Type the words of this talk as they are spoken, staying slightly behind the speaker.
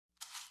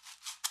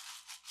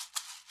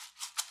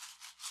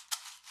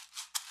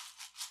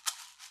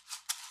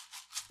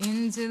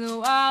Into the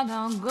wild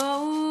I'll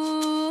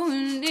go,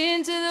 and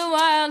into the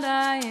wild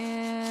I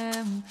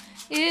am.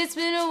 It's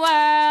been a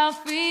while,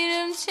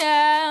 freedom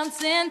child,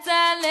 since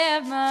I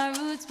left my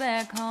roots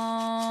back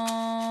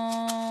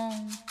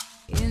home.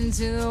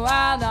 Into the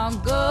wild I'll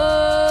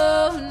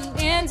go, and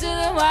into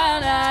the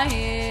wild I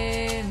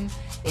am.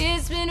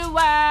 It's been a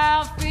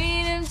while,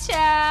 freedom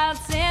child,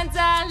 since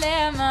I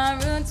left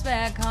my roots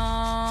back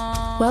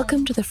home.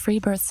 Welcome to the Free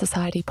Birth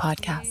Society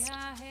podcast.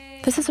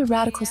 This is a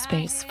radical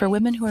space for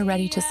women who are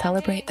ready to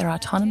celebrate their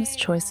autonomous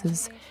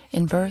choices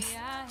in birth,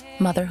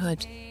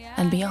 motherhood,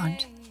 and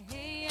beyond.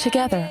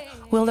 Together,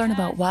 we'll learn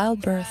about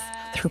wild birth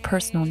through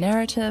personal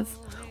narrative,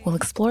 we'll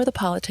explore the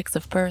politics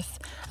of birth,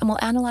 and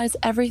we'll analyze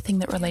everything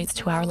that relates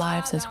to our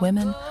lives as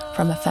women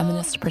from a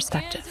feminist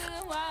perspective.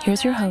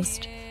 Here's your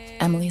host,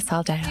 Emily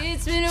Saldea.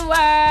 It's been a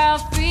while,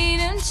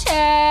 freedom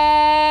child,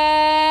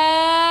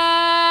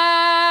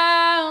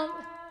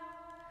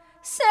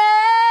 since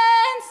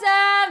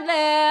I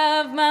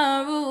left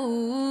my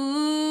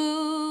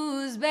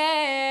roots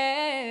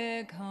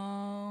back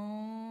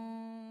home.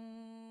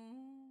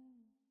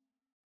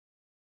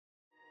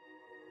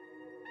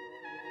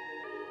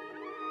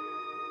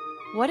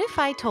 What if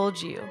I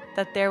told you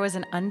that there was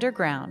an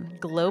underground,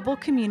 global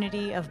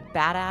community of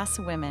badass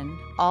women,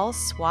 all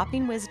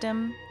swapping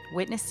wisdom,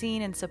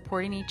 witnessing and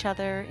supporting each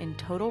other in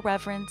total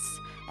reverence,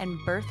 and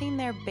birthing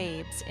their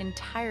babes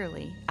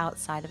entirely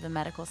outside of the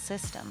medical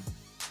system?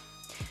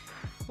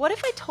 What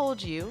if I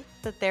told you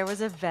that there was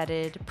a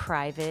vetted,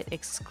 private,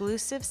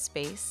 exclusive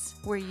space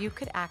where you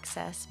could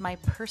access my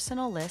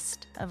personal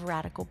list of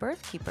radical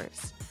birth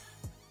keepers?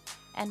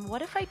 And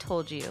what if I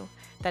told you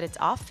that it's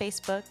off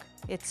Facebook,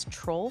 it's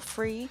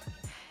troll-free,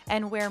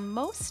 and where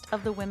most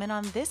of the women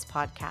on this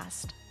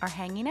podcast are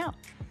hanging out?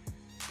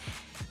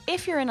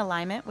 If you're in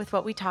alignment with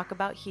what we talk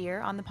about here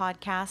on the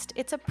podcast,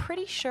 it's a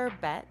pretty sure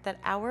bet that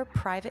our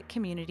private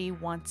community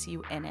wants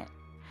you in it.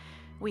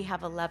 We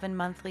have 11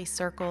 monthly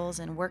circles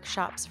and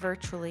workshops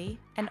virtually,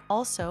 and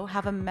also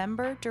have a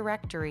member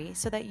directory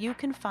so that you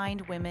can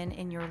find women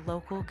in your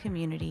local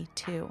community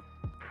too.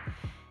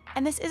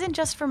 And this isn't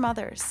just for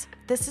mothers.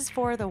 This is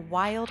for the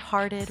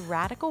wild-hearted,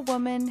 radical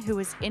woman who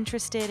is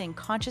interested in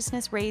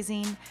consciousness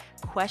raising,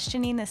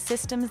 questioning the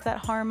systems that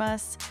harm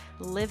us,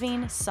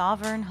 living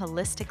sovereign,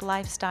 holistic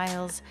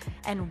lifestyles,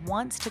 and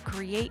wants to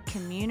create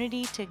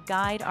community to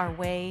guide our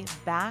way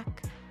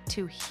back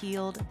to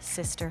healed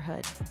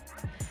sisterhood.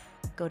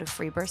 Go to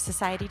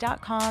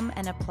freebirthsociety.com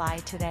and apply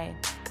today.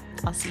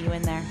 I'll see you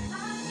in there.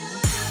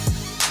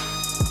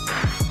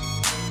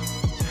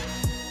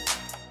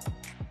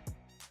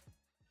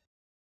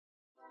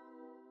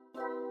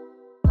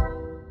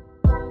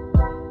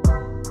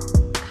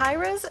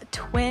 Kyra's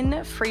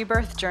twin free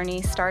birth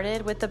journey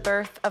started with the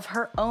birth of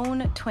her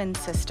own twin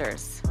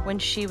sisters when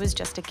she was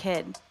just a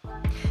kid.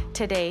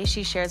 Today,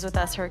 she shares with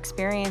us her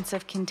experience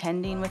of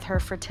contending with her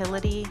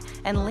fertility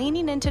and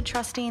leaning into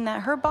trusting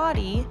that her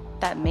body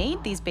that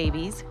made these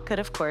babies could,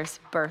 of course,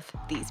 birth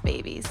these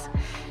babies.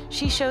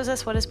 She shows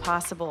us what is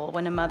possible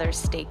when a mother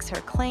stakes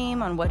her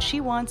claim on what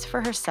she wants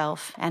for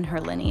herself and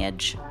her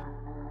lineage.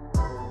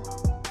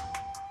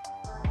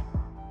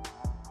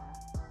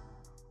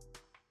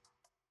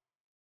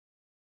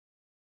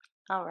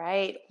 All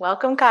right.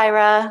 Welcome,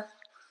 Kyra.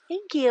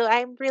 Thank you.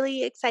 I'm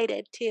really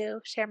excited to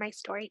share my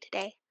story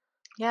today.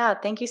 Yeah,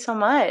 thank you so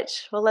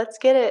much. Well, let's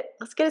get it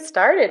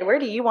started. Where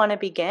do you want to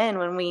begin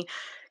when we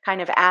kind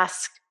of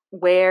ask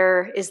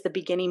where is the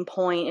beginning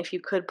point, if you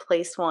could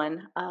place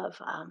one,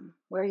 of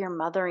where your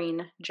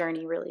mothering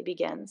journey really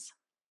begins?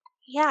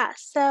 Yeah,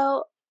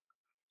 so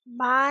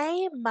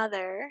my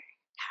mother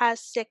has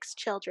 6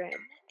 children,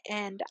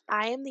 and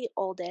I am the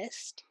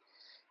oldest,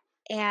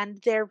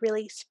 and they're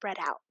really spread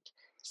out.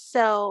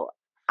 So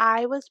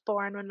I was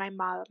born when my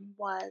mom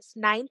was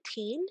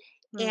 19,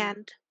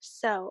 and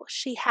so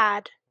she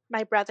had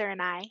my brother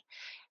and I.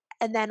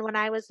 And then when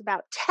I was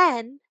about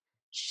 10,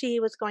 she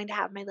was going to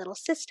have my little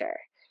sister.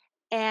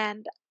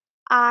 And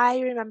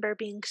I remember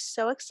being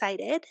so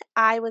excited.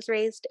 I was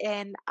raised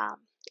in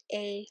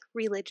a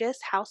religious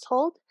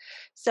household,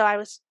 so I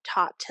was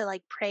taught to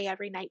like pray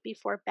every night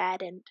before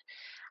bed, and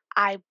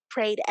I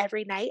prayed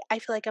every night, I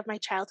feel like, of my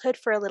childhood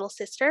for a little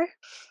sister.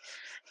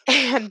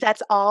 And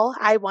that's all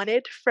I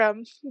wanted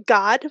from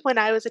God when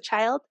I was a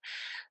child.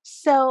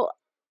 So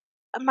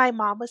my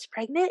mom was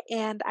pregnant,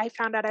 and I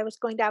found out I was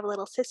going to have a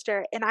little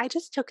sister, and I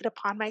just took it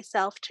upon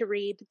myself to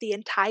read the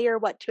entire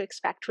What to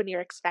Expect When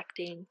You're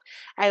Expecting.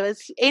 I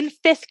was in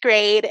 5th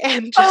grade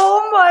and just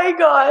Oh my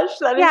gosh,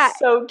 that Yeah. is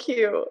so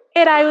cute.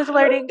 and I was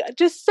learning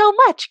just so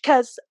much,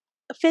 because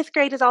 5th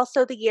grade is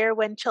also the year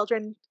when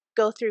children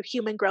go through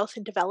human growth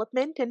and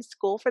development in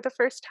school for the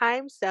first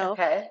time. So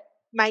Okay.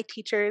 my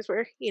teachers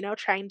were,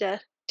 trying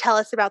to tell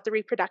us about the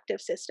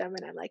reproductive system.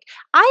 And I'm like,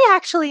 I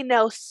actually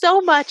know so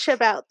much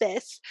about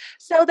this.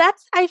 So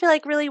that's, I feel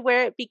like, really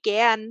where it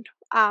began.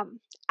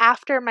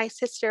 After my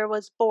sister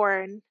was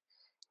born,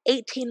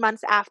 18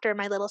 months after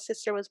my little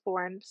sister was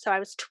born, so I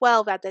was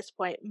 12 at this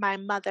point, my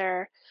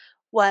mother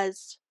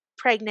was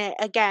pregnant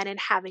again and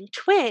having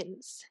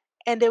twins.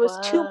 and there was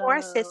 2 more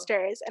Whoa.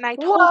 sisters, and I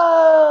told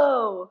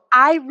Whoa.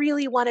 I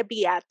really wanna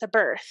be at the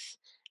birth.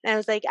 And I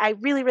was like, "I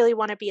really, really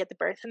wanna be at the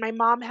birth." And my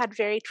mom had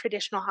very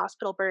traditional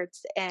hospital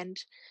births and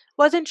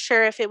wasn't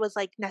sure if it was,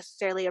 like,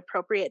 necessarily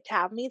appropriate to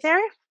have me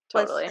there,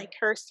 was, Totally. like,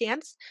 her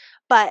stance.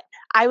 But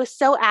I was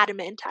so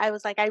adamant. I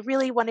was like, "I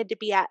really wanted to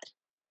be at,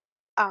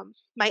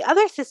 my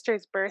other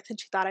sister's birth," and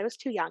she thought I was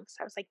too young. So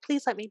I was like,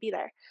 "Please let me be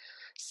there."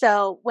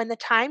 So when the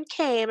time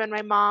came and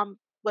my mom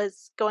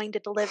was going to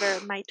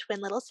deliver my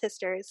twin little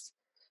sisters,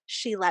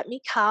 she let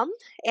me come,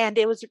 and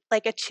it was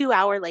like a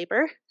 2-hour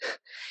labor. So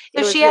It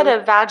she was had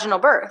really a vaginal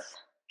birth.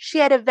 She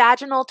had a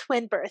vaginal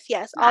twin birth,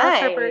 yes, all of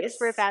her births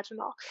were Nice.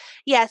 vaginal.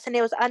 Yes, and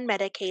it was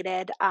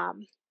unmedicated,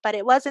 but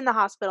it was in the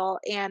hospital,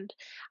 and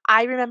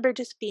I remember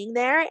just being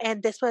there,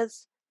 and this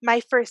was my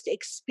first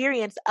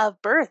experience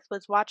of birth,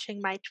 was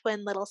watching my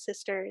twin little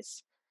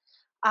sisters,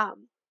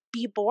 um,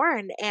 be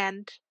born,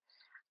 and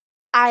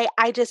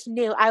I just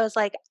knew. I was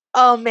like,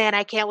 "Oh, man,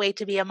 I can't wait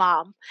to be a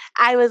mom."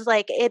 I was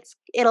like,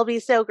 it'll be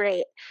so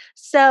great."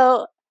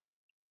 So,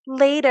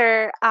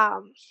 later,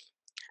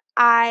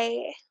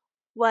 I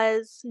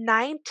was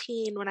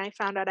 19 when I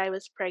found out I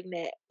was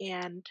pregnant,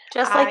 and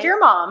Just like I your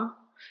mom.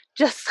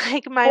 just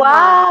like my mom,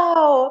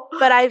 Wow.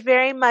 but I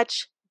very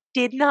much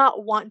did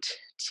not want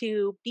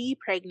to be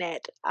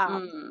pregnant.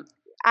 Mm,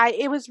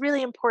 It was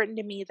really important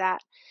to me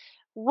that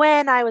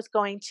when I was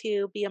going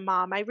to be a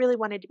mom, I really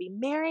wanted to be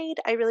married.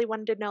 I really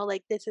wanted to know,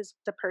 like, this is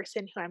the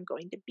person who I'm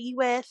going to be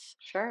with.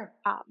 sure.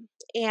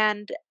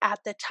 And at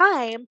the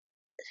time,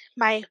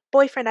 my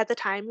boyfriend at the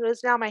time, who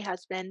is now my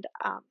husband,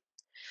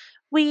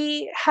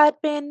 we had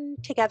been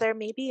together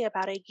maybe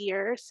about a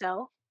year or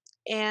so,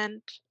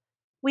 and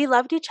we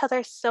loved each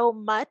other so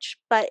much,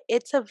 but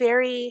it's a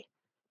very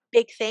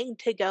big thing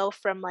to go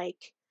from,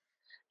 like,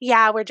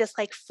 yeah, we're just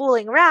like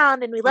fooling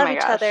around and we Oh love my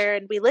each gosh. other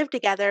and we live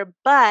together,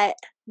 but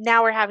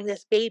now we're having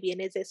this baby, and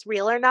is this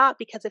real or not?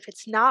 Because if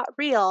it's not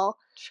real,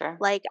 Sure.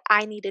 like,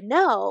 I need to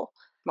know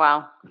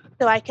Wow.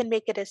 so I can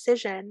make a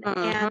decision.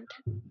 Mhm. And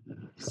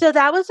so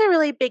that was a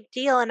really big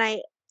deal, and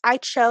I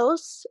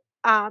chose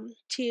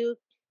to,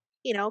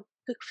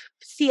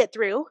 see it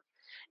through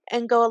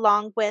and go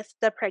along with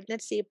the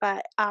pregnancy,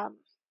 but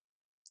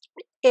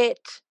it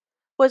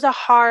was a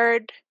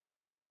hard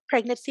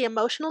pregnancy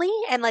emotionally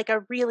and like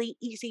a really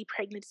easy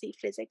pregnancy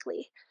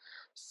physically.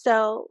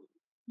 So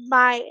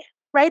my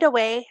right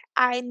away,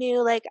 I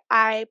knew like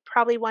I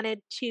probably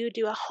wanted to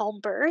do a home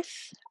birth.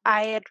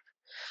 I had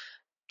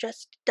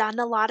just done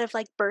a lot of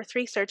like birth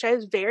research. I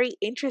was very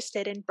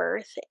interested in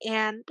birth,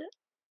 and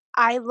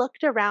I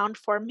looked around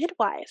for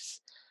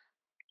midwives,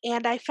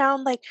 and I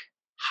found like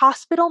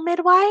hospital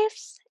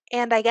midwives.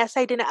 And I guess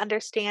I didn't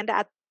understand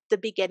at the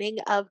beginning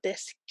of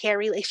this care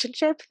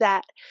relationship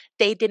that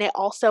they didn't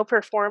also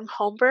perform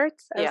home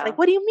births. I was like, Yeah.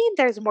 what do you mean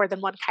there's more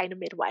than one kind of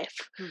midwife?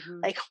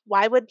 Mhm. Like,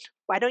 why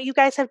don't you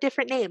guys have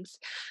different names?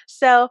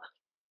 So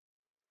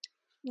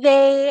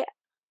they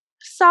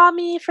saw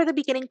me for the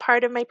beginning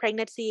part of my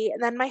pregnancy,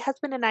 and then my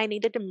husband and I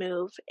needed to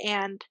move.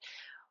 And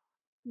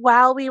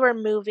while we were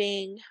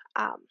moving,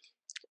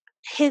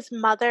 his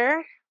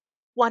mother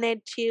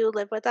wanted to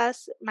live with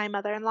us, my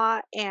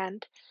mother-in-law,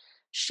 and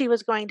she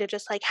was going to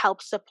just like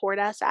help support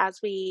us as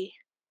we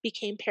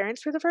became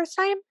parents for the first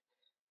time.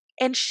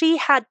 And she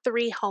had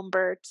 3 home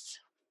births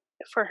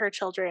for her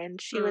children.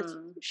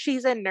 Mm.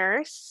 She's a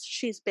nurse.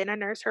 She's been a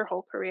nurse her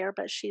whole career,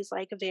 but she's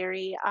like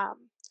very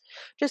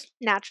just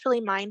naturally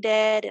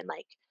minded, and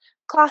like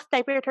cloth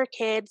diapered her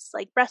kids,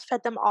 like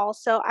breastfed them all.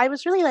 So I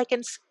was really like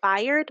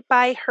inspired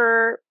by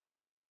her,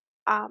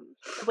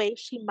 the way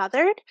she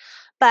mothered.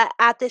 But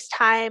at this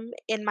time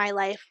in my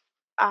life,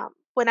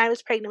 when I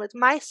was pregnant with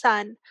my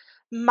son,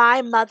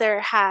 my mother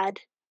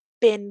had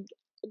been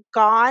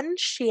gone.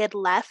 She had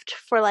left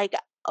for like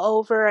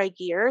over a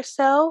year or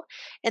so,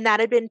 and that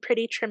had been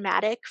pretty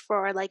traumatic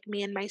for like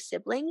me and my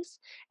siblings.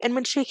 And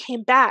when she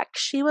came back,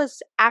 she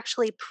was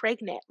actually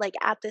pregnant like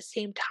at the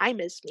same time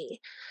as me.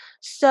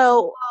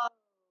 So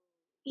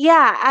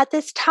yeah, at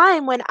this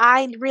time when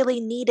I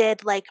really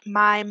needed like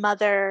my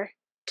mother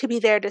to be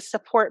there to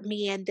support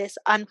me in this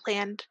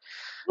unplanned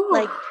Whew.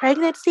 like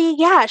pregnancy,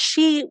 yeah,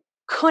 she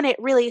couldn't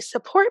really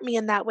support me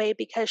in that way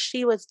because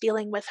she was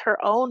dealing with her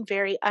own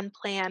very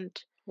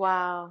unplanned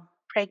Wow.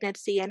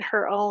 pregnancy and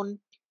her own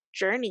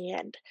journey.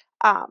 And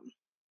um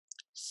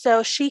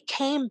so she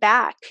came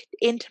back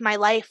into my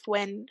life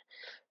when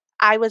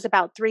I was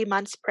about 3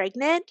 months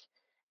pregnant,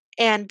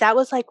 and that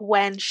was like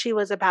when she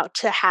was about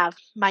to have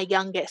my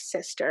youngest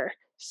sister.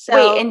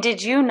 Wait, So and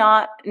did you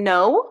not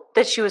know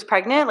that she was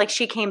pregnant? Like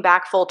she came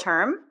back full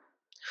term?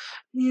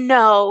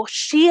 no,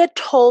 she had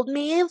told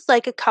me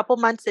like a couple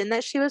months in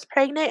that she was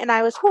pregnant, and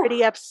I was Whew.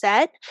 pretty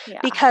upset Yeah.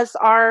 because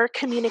our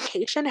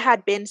communication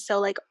had been so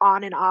like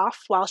on and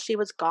off while she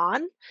was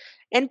gone.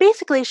 And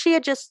basically she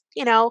had just,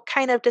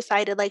 kind of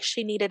decided like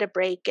she needed a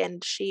break,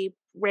 and she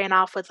ran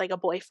off with like a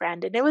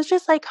boyfriend, and it was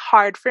just like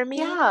hard for me.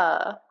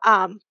 Yeah.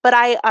 But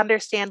I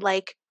understand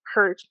like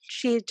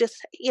she just,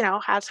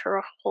 has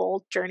her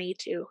whole journey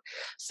too.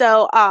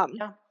 So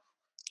Yeah.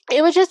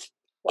 it was just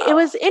It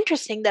was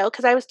interesting though,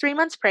 because I was 3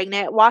 months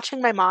pregnant,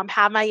 watching my mom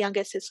have my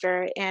youngest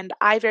sister, and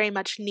I very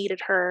much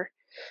needed her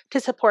to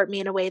support me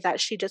in a way that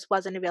she just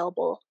wasn't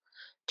available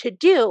to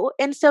do.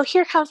 And so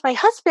here comes my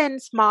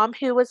husband's mom,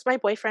 who was my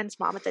boyfriend's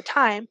mom at the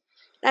time.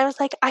 And I was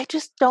like, I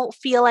just don't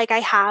feel like I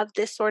have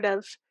this sort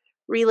of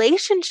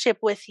relationship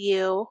with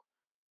you.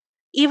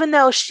 Even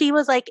though she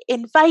was like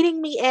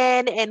inviting me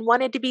in and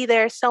wanted to be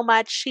there so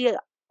much, she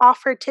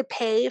offered to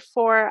pay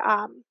for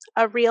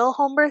a real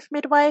home birth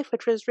midwife,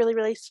 which was really,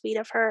 really sweet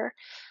of her.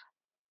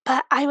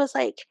 But I was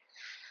like,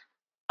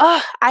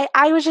 oh,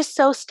 I was just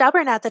so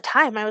stubborn at the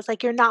time. I was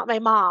like, you're not my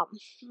mom.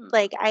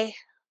 Like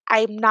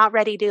I'm not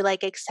ready to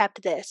like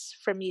accept this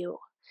from you.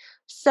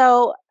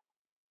 So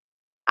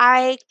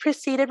I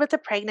proceeded with the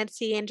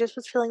pregnancy and just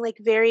was feeling like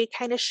very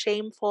kind of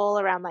shameful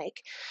around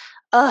like,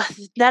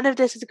 none of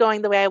this is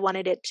going the way I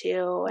wanted it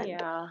to. And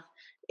Yeah.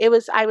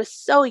 I was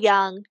so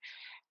young,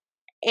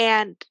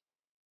 and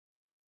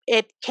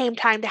it came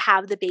time to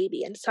have the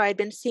baby. And so I'd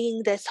been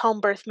seeing this home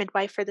birth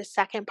midwife for the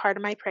second part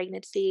of my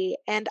pregnancy,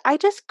 and I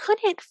just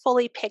couldn't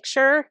fully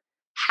picture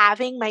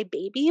having my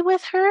baby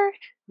with her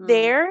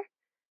there.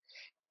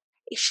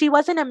 She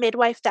wasn't a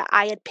midwife that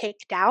I had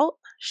picked out.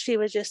 She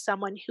was just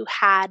someone who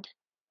had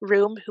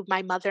room, who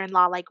my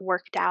mother-in-law like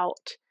worked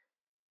out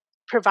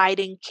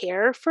providing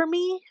care for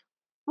me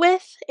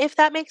with, if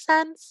that makes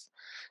sense.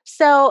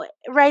 So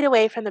right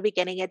away from the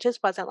beginning, it just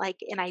wasn't like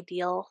an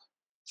ideal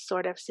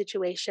sort of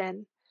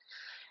situation.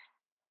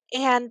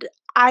 And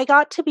I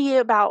got to be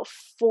about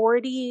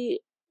 40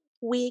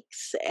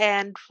 weeks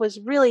and was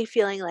really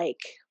feeling like,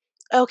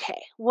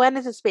 okay, when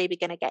is this baby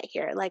going to get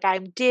here? Like,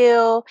 I'm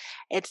due.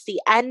 It's the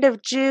end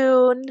of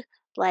June.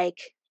 Like,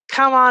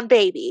 come on,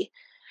 baby.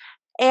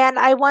 And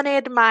I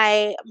wanted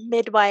my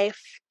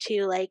midwife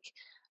to like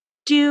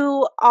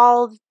do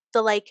all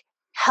the like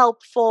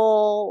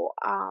helpful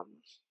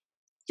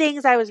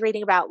things I was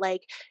reading about,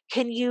 like,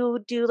 can you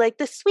do like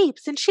the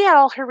sweeps? And she had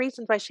all her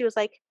reasons why she was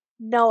like,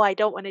 no, I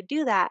don't want to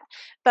do that.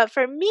 But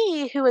for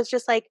me, who was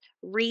just like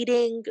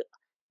reading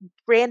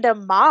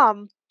random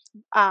mom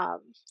um,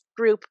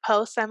 group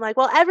posts, I'm like,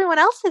 well, everyone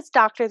else's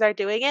doctors are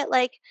doing it.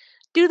 Like,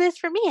 do this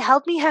for me.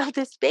 Help me have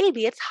this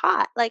baby. It's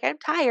hot. Like, I'm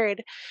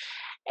tired.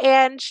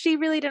 And she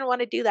really didn't want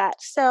to do that.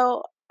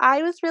 So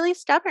I was really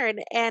stubborn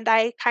and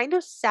I kind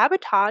of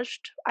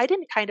sabotaged. I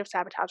didn't kind of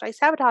sabotage. I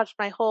sabotaged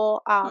my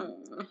whole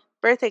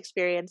birth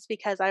experience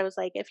because I was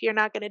like, if you're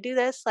not going to do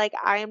this, like,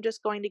 I am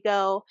just going to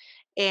go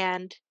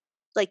and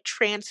like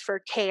transfer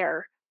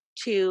care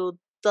to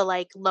the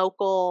like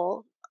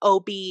local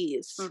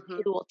OBs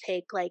who will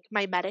take like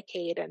my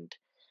Medicaid, and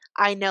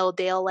I know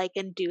they'll like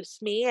induce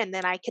me and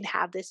then I can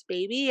have this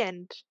baby,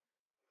 and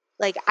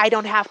like I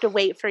don't have to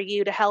wait for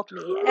you to help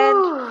me.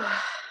 And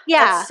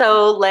yeah, That's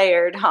so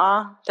layered,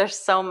 huh? There's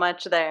so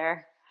much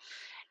there.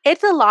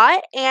 it's a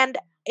lot, and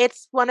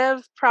it's one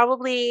of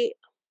probably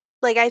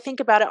like I think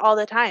about it all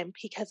the time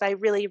because I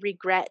really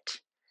regret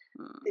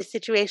this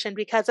situation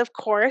because of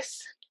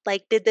course,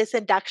 like, did this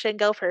induction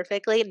go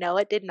perfectly? No,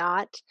 it did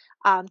not.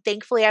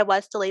 Thankfully, I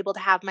was still able to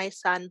have my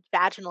son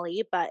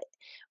vaginally, but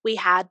we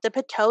had the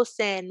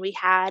Pitocin, we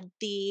had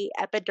the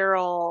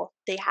epidural,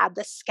 they had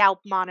the scalp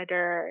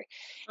monitor.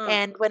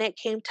 And when it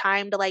came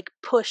time to like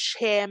push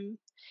him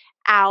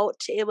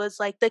out, it was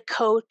like the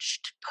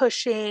coached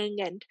pushing.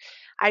 And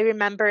I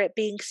remember it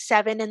being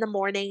 7 in the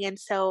morning. And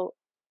so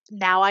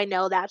now I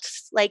know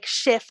that's like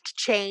shift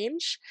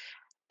change.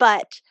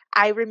 But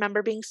I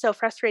remember being so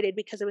frustrated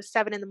because it was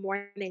 7 in the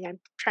morning. I'm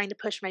trying to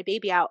push my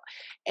baby out.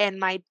 And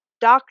my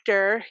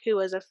doctor, who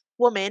was a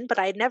woman, but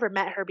I had never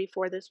met her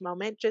before this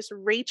moment, just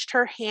reached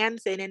her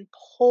hands in and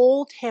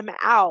pulled him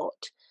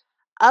out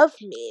of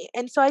me.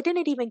 And so I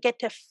didn't even get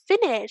to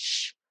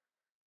finish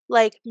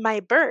like my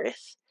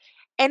birth.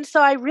 And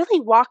so I really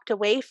walked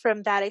away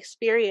from that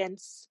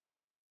experience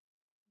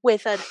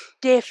with a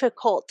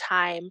difficult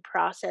time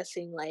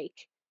processing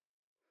like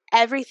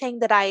everything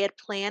that I had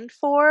planned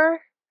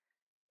for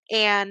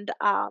and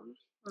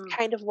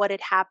kind of what had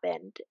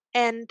happened.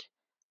 And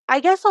I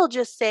guess I'll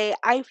just say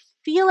I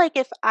feel like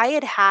if I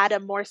had had a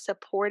more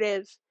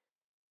supportive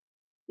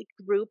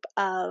group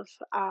of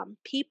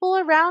people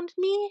around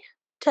me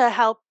to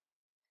help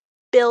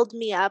build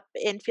me up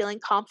in feeling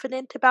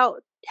confident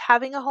about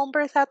having a home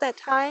birth at that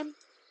time,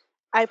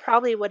 I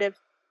probably would have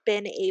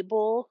been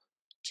able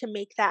to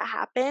make that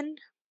happen.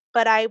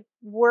 But I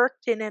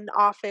worked in an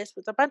office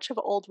with a bunch of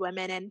old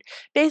women, and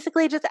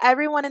basically just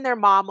everyone and their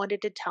mom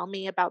wanted to tell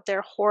me about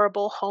their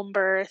horrible home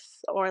birth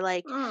or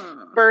like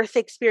birth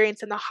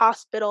experience in the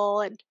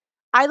hospital. And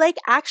I like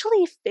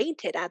actually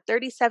fainted at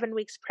 37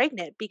 weeks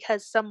pregnant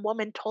because some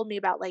woman told me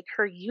about like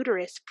her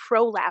uterus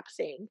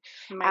prolapsing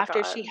Oh my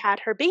after God. she had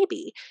her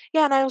baby.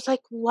 Yeah, and I was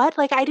like, what?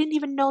 Like, I didn't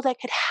even know that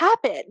could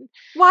happen.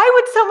 Why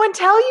would someone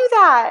tell you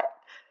that?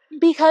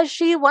 Because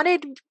she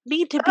wanted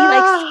me to be,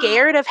 like, Ah,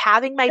 scared of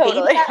having my baby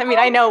totally. at I mean,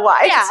 I home. know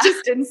why. Yeah. It's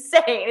just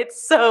insane.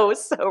 It's so,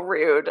 so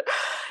rude.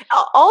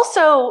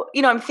 Also,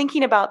 I'm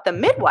thinking about the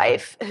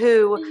midwife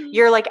who Mhm.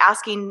 you're like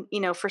asking,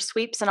 for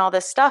sweeps and all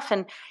this stuff.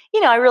 And,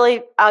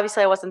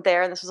 obviously I wasn't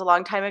there and this was a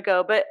long time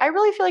ago, but I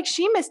really feel like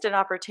she missed an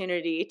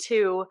opportunity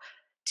to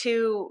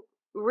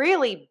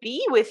really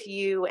be with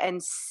you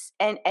and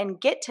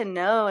get to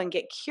know and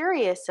get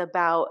curious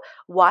about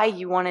why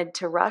you wanted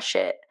to rush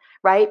it,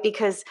 right?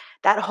 Because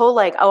that whole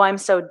like, oh, I'm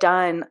so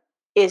done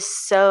is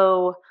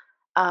so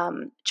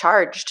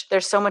charged.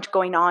 There's so much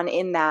going on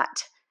in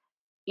that,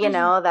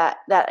 Mhm.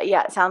 that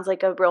yeah, it sounds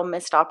like a real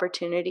missed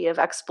opportunity of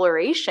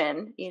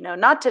exploration,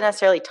 not to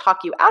necessarily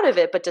talk you out of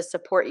it, but to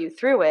support you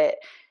through it.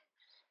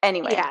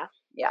 Anyway, Yeah.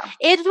 yeah.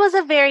 It was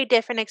a very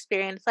different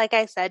experience, like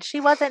I said,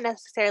 she wasn't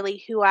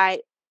necessarily who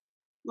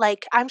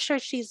I'm sure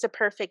she's the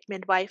perfect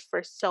midwife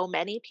for so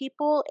many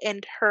people,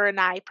 and her and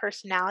I,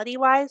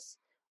 personality-wise,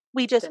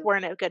 we just Then-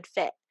 weren't a good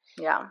fit.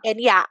 Yeah.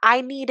 And yeah,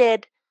 I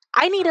needed,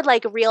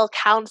 like, real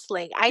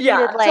counseling. I needed,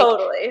 Yeah, like,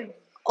 totally.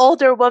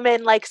 older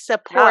woman, like,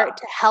 support Yeah.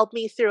 to help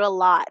me through a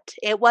lot.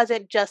 It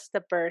wasn't just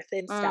the birth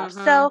and stuff.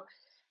 Mm-hmm. So,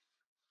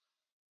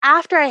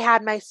 after I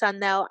had my son,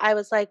 though, I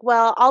was like,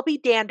 "Well, I'll be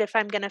damned if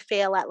I'm gonna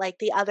fail at, like,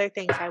 the other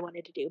things I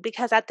wanted to do,"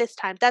 because at this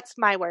time, that's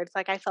my words,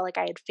 like, I felt like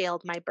I had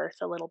failed my birth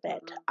a little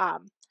bit.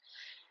 Mm-hmm.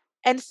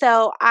 And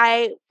so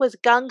I was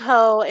gung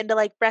ho into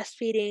like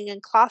breastfeeding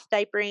and cloth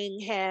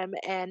diapering him,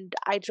 and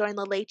I joined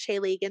the Leche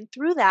League. And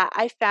through that,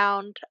 I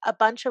found a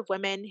bunch of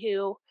women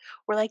who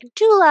were like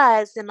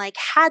doulas and like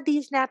had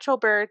these natural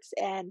births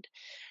and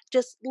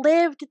just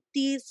lived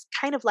these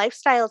kind of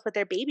lifestyles with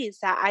their babies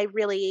that I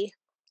really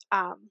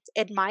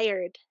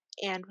admired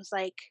and was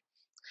like,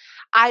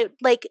 I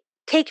like,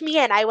 take me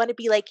in. I want to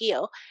be like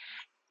you.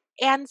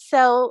 And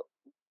so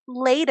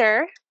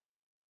later,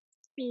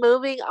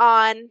 moving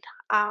on,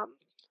 um,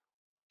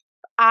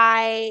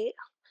 I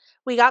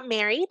we got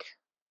married.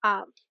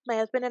 My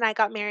husband and I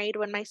got married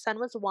when my son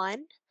was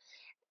 1,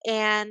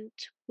 and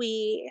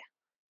we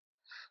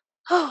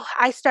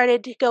I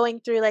started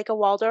going through like a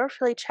Waldorf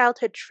early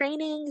childhood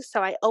training,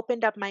 so I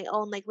opened up my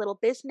own like little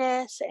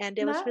business, and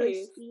it was really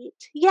Nice. sweet.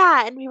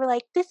 Yeah, and we were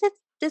like,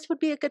 this would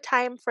be a good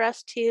time for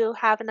us to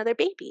have another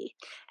baby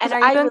And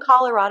because are you in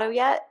Colorado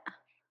yet?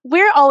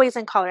 we're always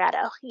in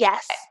Colorado.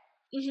 Yes.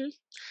 hmm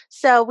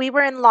So we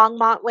were in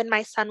Longmont when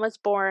my son was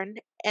born,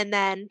 and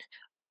then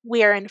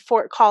we are in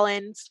Fort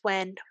Collins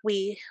when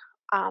we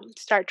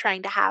start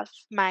trying to have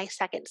my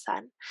second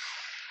son.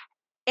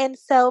 And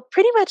so,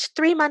 pretty much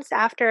 3 months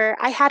after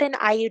I had an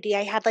IUD,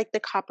 I had like the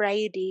copper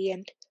IUD,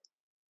 and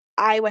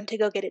I went to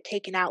go get it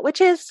taken out, which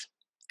is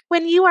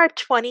when you are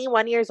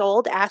 21 years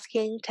old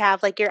asking to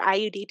have like your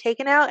IUD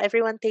taken out,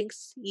 everyone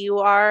thinks you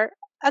are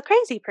a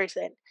crazy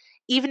person,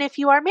 even if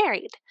you are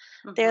married.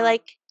 They're Mm-hmm.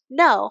 like,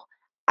 no.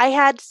 I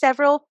had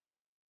several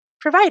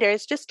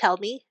providers just tell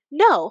me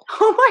no.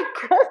 Oh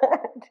my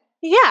god.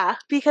 Yeah,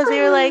 because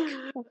they were like,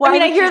 I why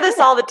mean, I would you hear do this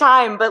that? all the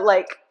time, but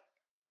like,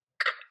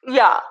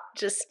 yeah,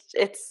 just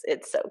it's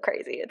so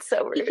crazy. It's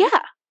so rude. Yeah.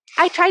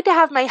 I tried to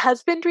have my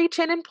husband reach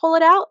in and pull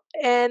it out,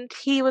 and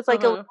he was like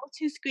a Mm-hmm. little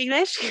too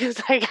squeamish. He was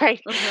like,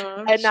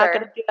 Mm-hmm. I'm not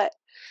going to Sure. do it.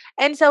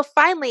 And so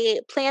finally,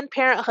 Planned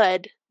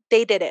Parenthood,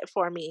 they did it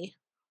for me,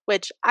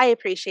 which I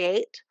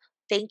appreciate.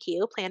 Thank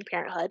you, Planned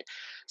Parenthood.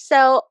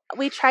 So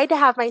we tried to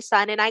have my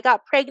son, and I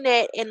got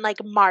pregnant in like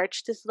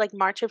March. This is like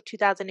March of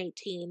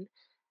 2018.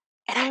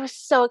 And I was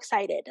so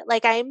excited.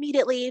 Like, I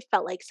immediately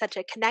felt like such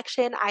a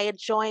connection. I had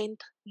joined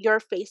your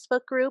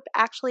Facebook group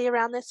actually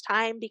around this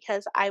time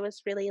because I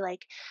was really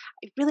like,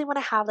 I really want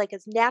to have like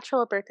as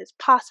natural a birth as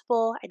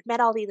possible. I'd met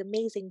all these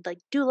amazing like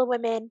doula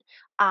women.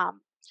 Um,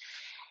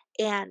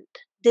 and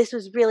this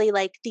was really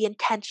like the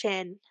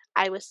intention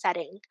I was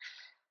setting.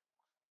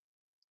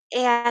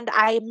 And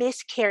I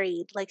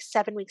miscarried like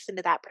 7 weeks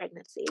into that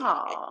pregnancy.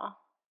 Aw.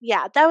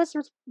 Yeah, that was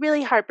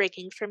really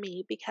heartbreaking for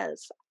me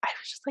because I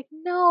was just like,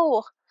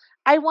 "No,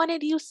 I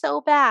wanted you so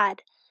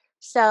bad."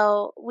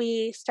 So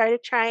we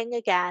started trying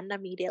again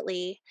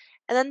immediately.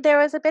 And then there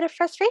was a bit of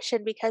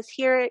frustration because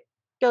here it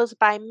goes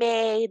by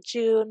May,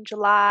 June,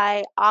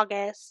 July,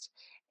 August,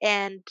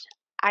 and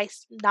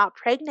not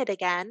pregnant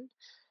again.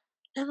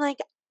 I'm like,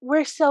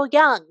 we're so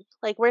young.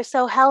 Like, we're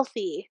so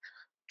healthy.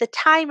 The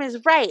time is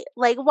right.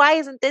 Like, why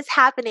isn't this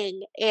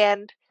happening?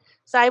 And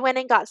so I went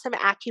and got some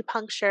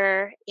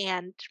acupuncture,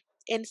 and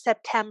in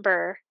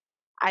September,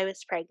 I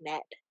was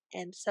pregnant.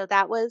 And so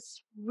that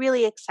was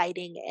really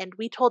exciting. And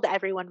we told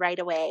everyone right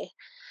away.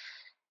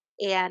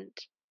 And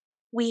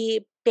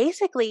we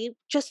basically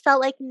just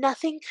felt like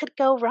nothing could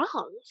go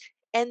wrong.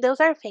 And those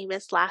are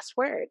famous last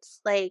words.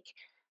 Like,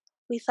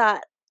 we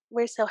thought,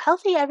 we're so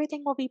healthy,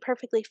 everything will be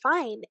perfectly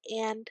fine.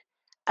 And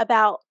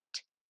about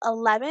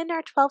 11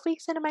 or 12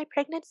 weeks into my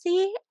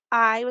pregnancy,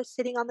 I was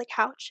sitting on the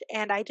couch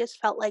and I just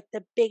felt like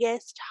the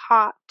biggest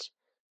hot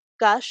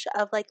gush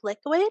of like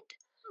liquid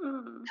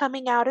Mm.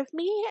 coming out of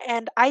me,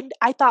 and I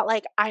thought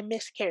like I'm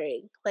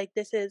miscarrying. Like,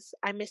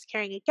 I'm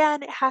miscarrying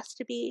again, it has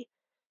to be.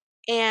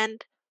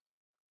 And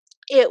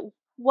it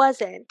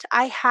wasn't.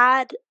 I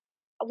had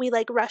we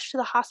like rushed to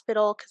the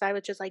hospital because I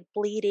was just like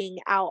bleeding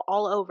out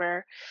all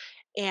over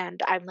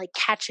and I'm like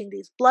catching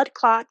these blood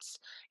clots.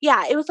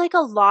 Yeah, it was like a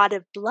lot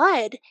of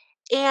blood.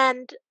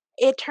 And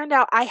it turned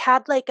out I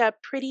had like a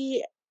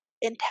pretty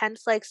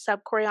intense like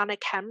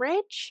subchorionic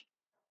hemorrhage.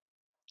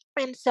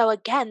 And so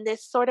again,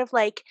 this sort of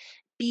like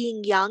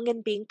being young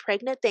and being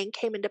pregnant thing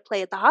came into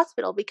play at the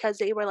hospital because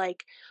they were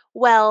like,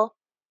 well,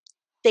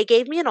 they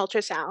gave me an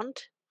ultrasound.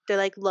 They're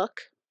like,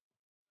 look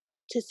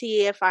to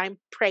see if I'm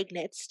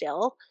pregnant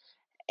still.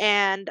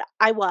 And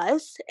I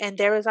was, and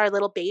there was our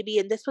little baby.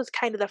 And this was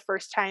kind of the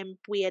first time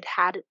we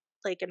had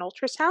like an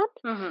ultrasound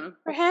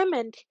for him.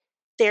 And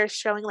they're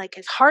showing like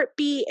his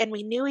heartbeat. And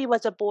we knew he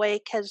was a boy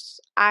because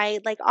I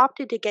like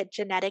opted to get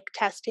genetic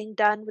testing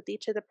done with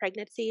each of the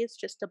pregnancies,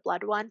 just a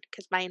blood one,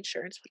 because my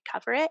insurance would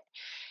cover it.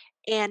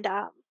 And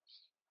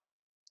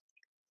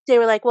they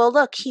were like, well,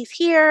 look, he's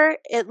here.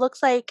 It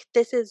looks like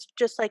this is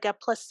just like a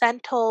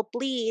placental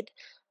bleed.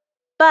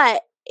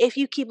 But if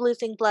you keep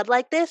losing blood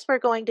like this, we're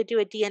going to do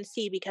a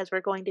DNC because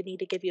we're going to need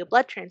to give you a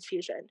blood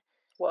transfusion.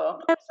 Whoa.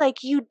 I was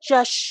like, you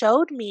just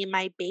showed me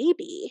my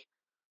baby,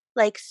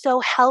 like so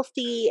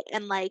healthy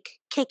and like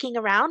kicking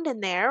around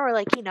in there, or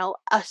like,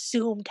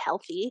 assumed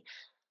healthy.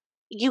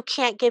 You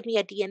can't give me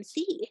a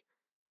DNC.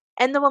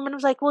 And the woman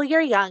was like, well,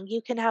 you're young.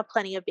 You can have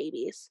plenty of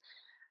babies.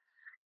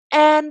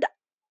 And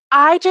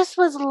I just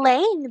was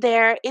laying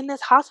there in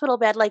this hospital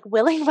bed, like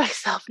willing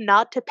myself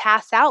not to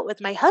pass out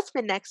with my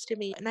husband next to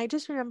me. And I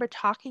just remember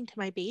talking to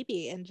my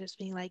baby and just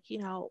being like,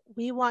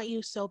 we want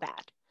you so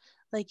bad.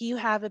 Like you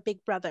have a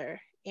big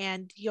brother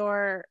and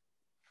you're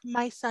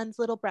my son's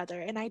little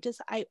brother. And I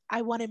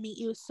want to meet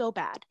you so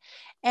bad.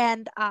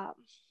 And I'm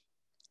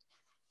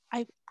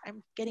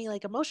getting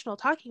like emotional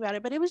talking about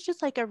it, but it was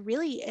just like a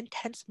really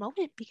intense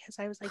moment because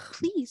I was like,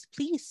 please,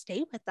 please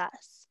stay with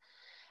us.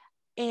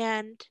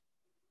 And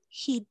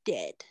he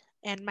did.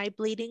 And my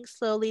bleeding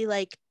slowly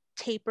like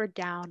tapered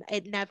down.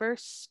 It never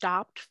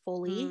stopped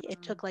fully.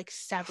 It took like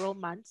several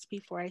months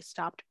before I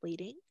stopped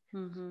bleeding.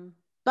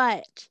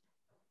 But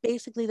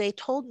basically they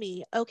told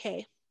me,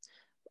 okay,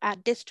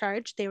 at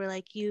discharge, they were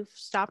like, you've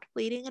stopped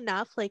bleeding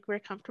enough. Like, we're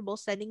comfortable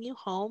sending you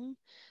home.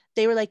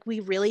 They were like, we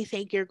really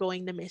think you're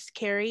going to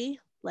miscarry.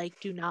 Like,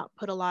 do not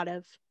put a lot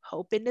of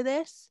hope into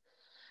this.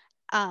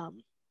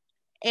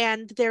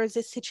 And there was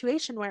this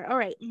situation where, all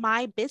right,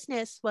 my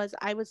business was,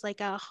 I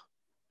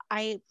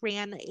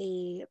ran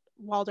a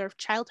Waldorf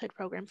childhood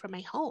program from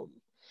my home.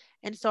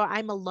 And so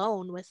I'm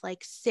alone with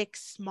like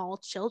 6 small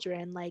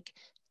children, like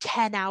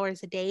 10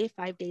 hours a day,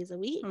 5 days a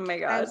week. Oh my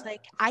God. I was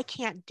like, I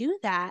can't do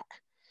that.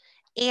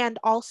 And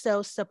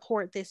also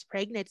support this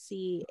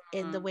pregnancy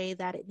in the way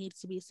that it needs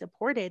to be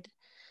supported.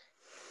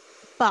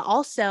 But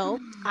also,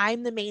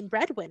 I'm the main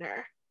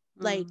breadwinner.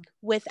 Like,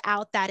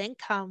 without that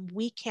income,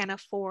 we can't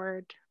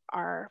afford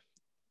our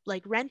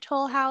like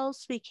rental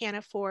house. We can't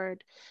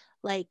afford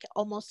like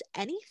almost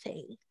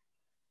anything.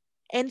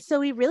 And so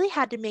we really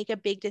had to make a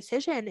big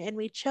decision, and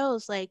we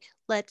chose like,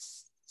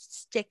 let's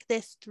stick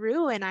this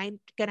through, and I'm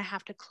gonna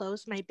have to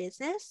close my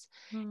business.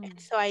 And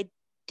so I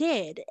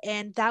did,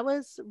 and that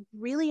was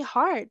really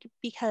hard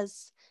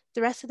because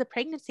the rest of the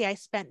pregnancy I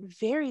spent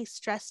very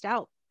stressed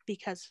out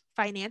because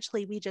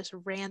financially we just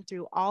ran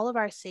through all of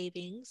our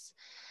savings,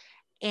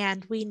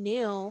 and we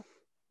knew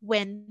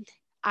when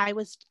I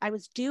was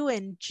due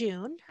in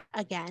June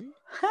again.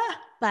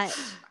 But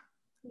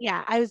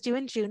yeah, I was due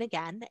in June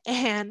again,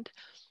 and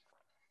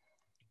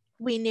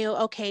we knew,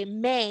 okay,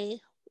 May,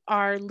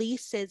 our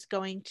lease is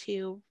going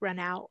to run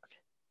out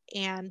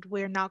and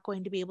we're not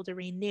going to be able to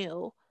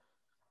renew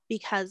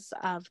because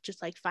of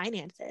just like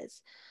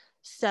finances.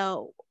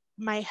 So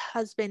my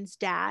husband's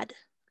dad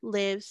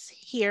lives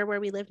here where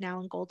we live now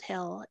in Gold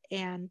Hill,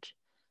 and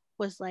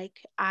was like,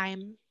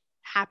 I'm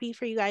happy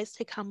for you guys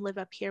to come live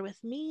up here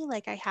with me.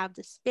 Like, I have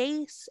the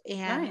space.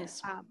 And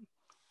Nice.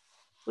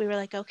 we were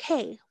like,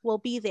 okay, we'll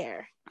be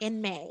there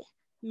in May.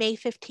 May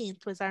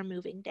 15th was our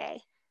moving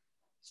day.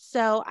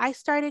 So I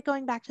started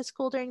going back to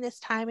school during this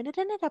time, and it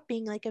ended up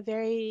being like a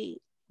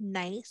very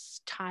nice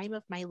time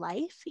of my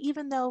life,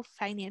 even though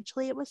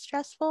financially it was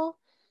stressful.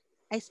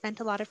 I spent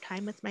a lot of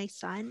time with my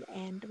son,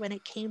 and when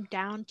it came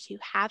down to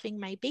having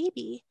my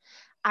baby,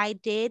 I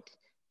did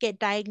get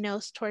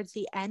diagnosed towards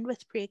the end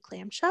with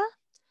preeclampsia.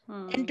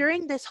 And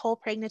during this whole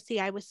pregnancy,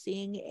 I was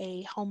seeing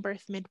a home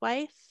birth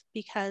midwife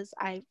because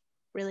I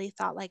really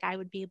thought like I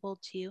would be able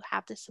to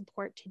have the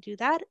support to do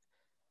that.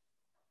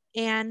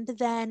 And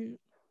then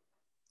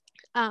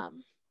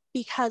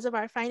because of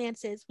our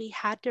finances, we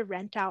had to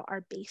rent out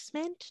our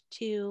basement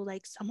to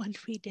like someone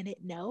we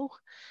didn't know.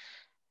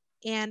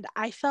 And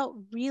I felt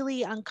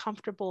really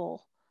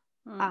uncomfortable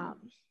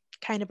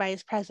kind of by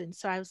his presence.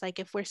 So I was like,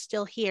 if we're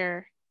still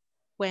here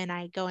when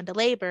I go into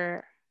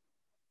labor,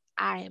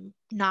 I'm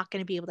not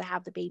going to be able to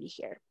have the baby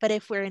here. But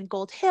if we're in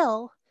Gold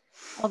Hill,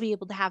 I'll be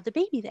able to have the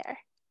baby there.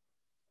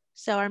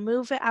 So our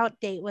move out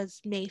date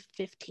was May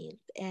 15th,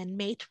 and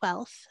May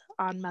 12th,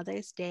 on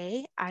Mother's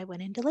Day, I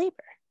went into labor.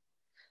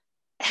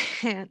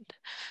 And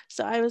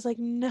so I was like,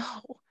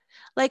 no,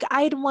 like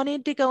I'd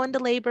wanted to go into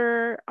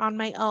labor on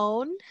my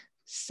own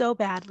so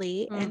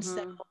badly. And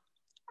so Mm-hmm.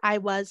 I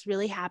was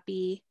really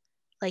happy.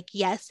 Like,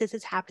 yes, this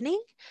is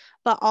happening.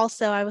 But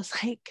also, I was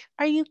like,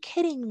 are you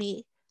kidding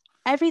me?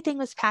 Everything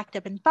was packed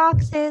up in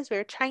boxes. We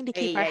were trying to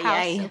keep Ay, our ay,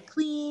 house ay. so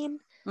clean.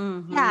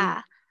 Mm-hmm.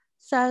 Yeah.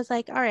 So I was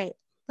like, all right,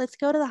 let's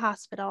go to the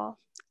hospital.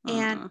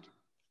 And Mm.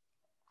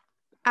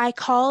 I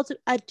called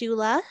a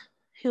doula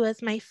who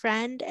was my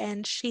friend,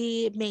 and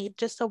she made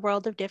just a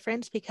world of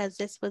difference because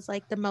this was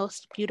like the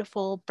most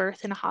beautiful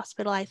birth in a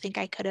hospital I think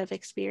I could have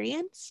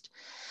experienced.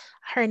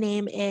 Her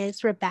name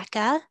is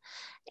Rebecca,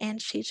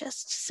 and she's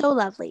just so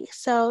lovely.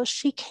 So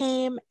she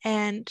came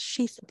and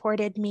she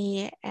supported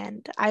me,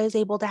 and I was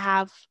able to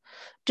have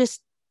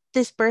just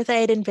this birth I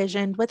had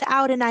envisioned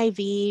without an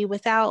IV,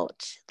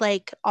 without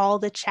like all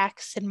the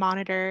checks and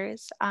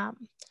monitors.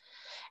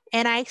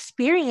 And I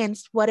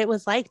experienced what it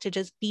was like to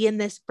just be in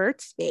this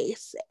birth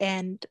space.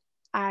 And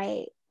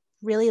I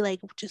really like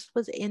just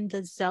was in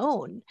the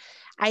zone.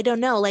 I don't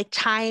know, like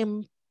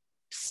time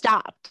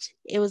stopped.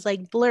 It was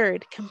like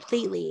blurred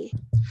completely.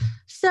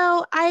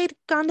 So I'd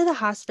gone to the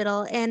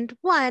hospital, and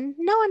one,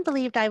 no one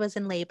believed I was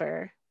in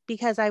labor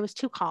because I was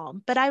too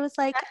calm. But I was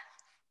like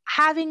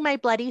having my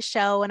bloody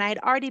show, and I'd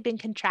already been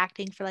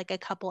contracting for like a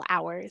couple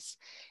hours.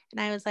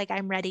 And I was like,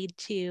 I'm ready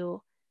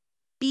to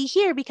be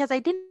here because I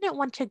didn't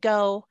want to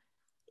go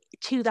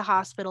to the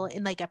hospital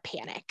in like a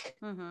panic.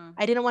 Mm-hmm.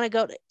 I didn't want to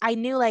go. I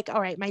knew like, all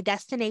right, my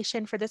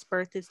destination for this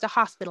birth is the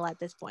hospital at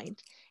this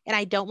point, and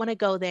I don't want to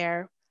go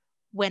there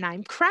when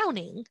I'm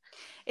crowning.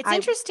 It's I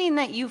interesting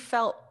that you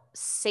felt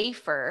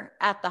safer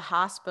at the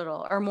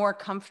hospital or more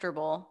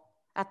comfortable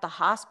at the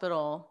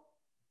hospital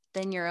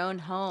than your own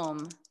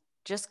home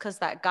just because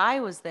that guy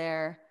was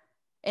there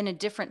in a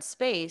different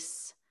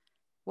space.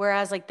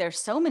 Whereas, like, there's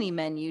so many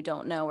men you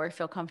don't know or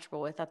feel comfortable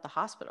with at the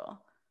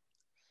hospital,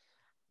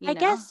 you I know?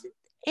 guess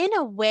in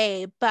a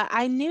way, but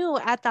I knew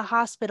at the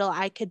hospital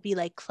I could be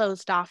like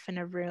closed off in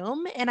a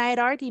room. And I had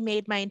already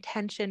made my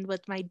intention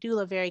with my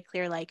doula very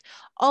clear, like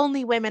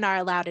only women are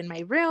allowed in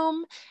my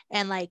room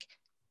and like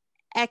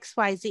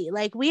XYZ.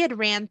 Like we had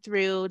ran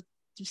through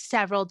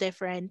several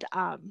different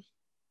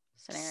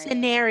Scenarios.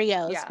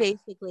 scenarios Yeah.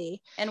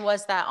 basically. And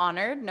was that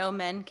honored? No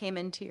men came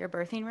into your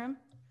birthing room?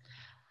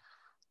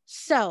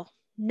 So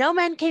no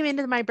men came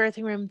into my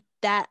birthing room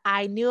that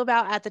I knew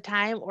about at the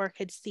time or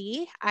could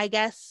see. I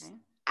guess Okay.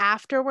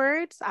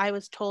 afterwards, I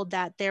was told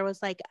that there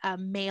was like a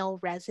male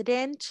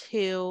resident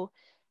who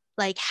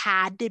like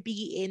had to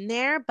be in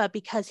there, but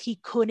because he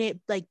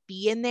couldn't like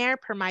be in there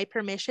per my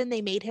permission,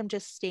 they made him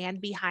just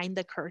stand behind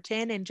the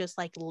curtain and just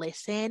like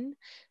listen.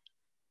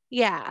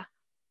 Yeah,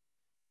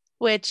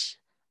 which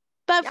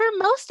but Yeah. for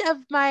most of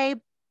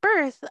my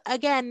birth,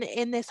 again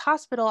in this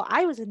hospital,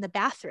 I was in the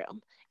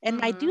bathroom, and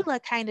my Mm-hmm.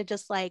 doula kind of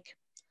just like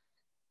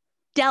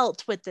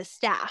dealt with the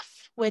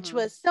staff, which Mm-hmm.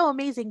 was so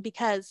amazing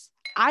because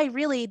I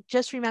really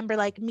just remember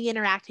like me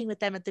interacting with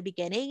them at the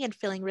beginning and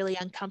feeling really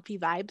uncomfy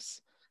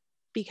vibes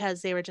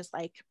because they were just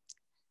like,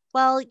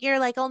 well, you're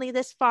like only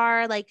this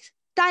far like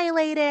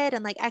dilated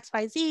and like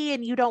XYZ,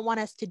 and you don't want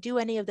us to do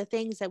any of the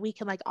things that we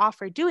can like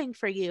offer doing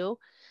for you.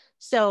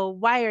 So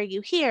why are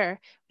you here?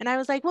 And I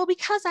was like, well,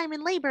 because I'm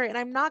in labor and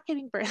I'm not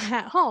giving birth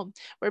at home.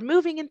 We're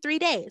moving in 3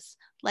 days.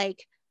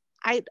 Like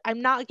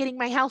I'm not getting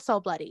my house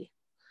all bloody.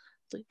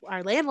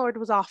 Our landlord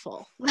was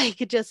awful. Like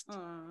just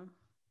Mm.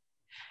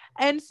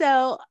 and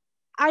so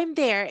I'm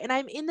there and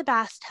I'm in the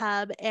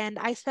bathtub, and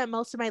I spent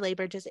most of my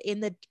labor just in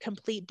the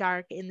complete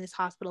dark in this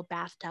hospital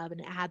bathtub,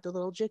 and it had the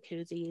little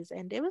jacuzzis,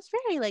 and it was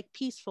very like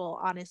peaceful,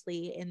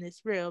 honestly, in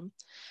this room.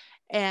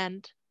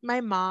 And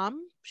my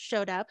mom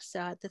showed up. So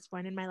at this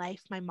point in my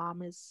life, my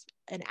mom is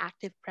an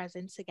active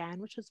presence again,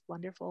 which was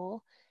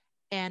wonderful.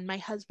 And my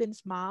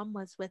husband's mom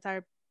was with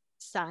our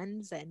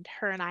sons, and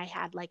her and I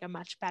had like a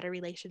much better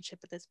relationship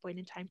at this point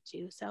in time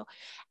too. So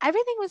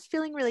everything was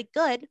feeling really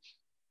good.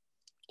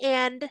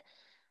 And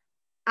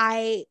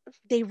I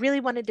they really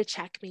wanted to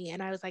check me,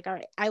 and I was like, all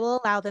right, I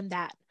will allow them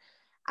that.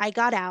 I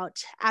got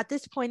out at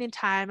this point in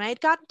time. I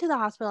had gotten to the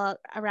hospital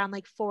around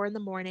like 4 in the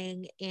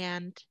morning,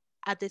 and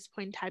at this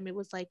point in time, it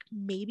was like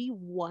maybe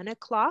 1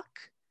 o'clock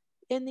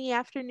in the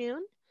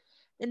afternoon.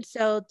 And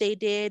so they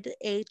did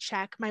a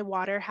check. My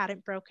water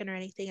hadn't broken or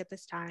anything at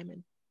this time,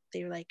 and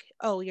they were like,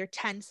 "Oh, you're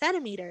 10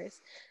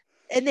 centimeters,"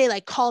 and they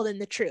like called in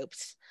the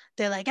troops.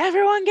 They're like,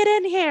 "Everyone, get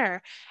in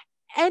here!"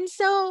 And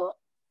so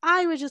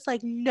I was just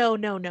like, "No,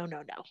 no, no,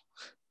 no, no,"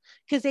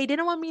 because they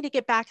didn't want me to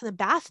get back in the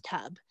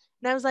bathtub.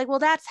 And I was like, well,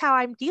 that's how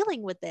I'm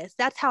dealing with this.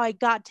 That's how I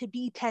got to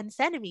be 10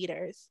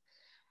 centimeters.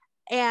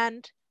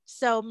 And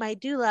so my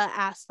doula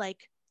asked,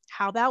 like,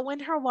 how about when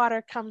her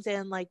water comes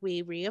in, like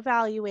we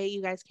reevaluate,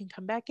 you guys can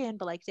come back in,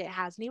 but like it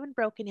hasn't even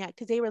broken yet.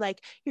 Cause they were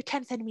like, you're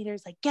 10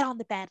 centimeters, like get on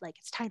the bed, like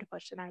it's time to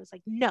push. And I was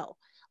like, no,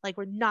 like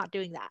we're not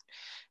doing that.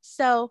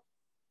 So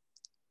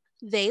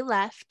they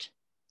left,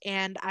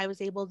 and I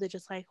was able to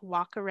just like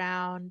walk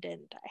around,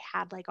 and I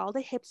had like all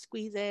the hip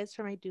squeezes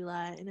for my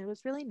doula, and it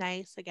was really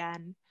nice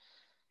again.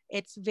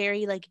 It's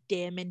very like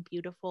dim and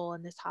beautiful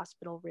in this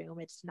hospital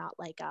room. It's not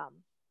like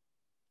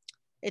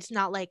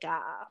a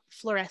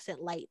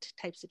fluorescent light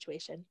type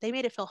situation. They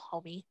made it feel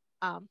homey.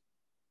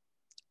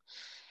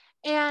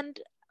 And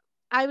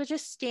I was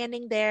just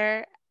standing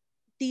there.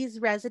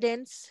 These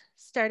residents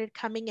started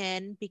coming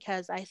in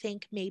because I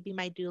think maybe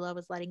my doula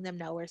was letting them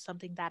know or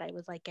something that I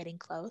was like getting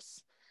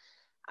close.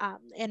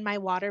 And my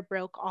water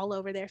broke all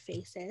over their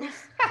faces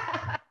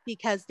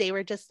because they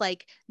were just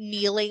like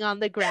kneeling on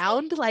the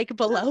ground, like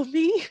below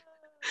me.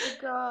 Oh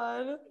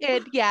God.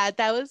 And yeah,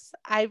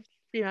 I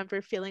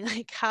remember feeling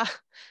like,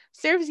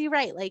 serves you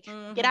right. Like,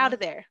 get out of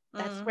there.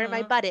 That's where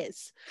my butt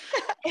is.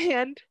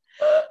 And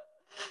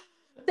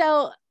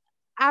so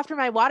after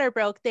my water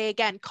broke, they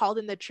again called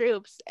in the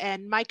troops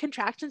and my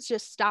contractions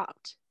just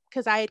stopped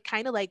because I had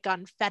kind of like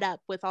gotten fed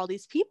up with all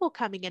these people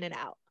coming in and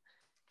out.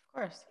 Of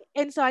course.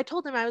 And so I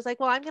told them, I was like,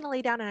 well, I'm going to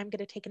lay down and I'm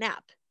going to take a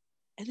nap.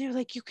 And they were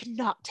like, you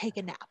cannot take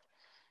a nap.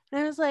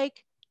 And I was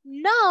like,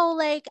 no,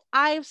 like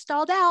I've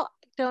stalled out.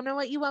 Don't know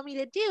what you want me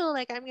to do.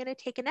 Like, I'm going to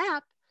take a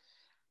nap.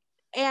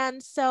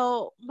 And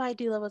so my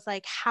doula was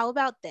like, how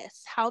about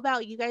this? How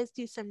about you guys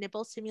do some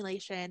nipple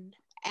stimulation?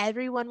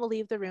 Everyone will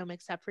leave the room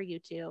except for you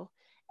two.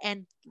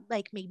 And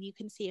like, maybe you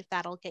can see if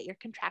that'll get your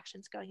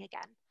contractions going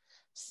again.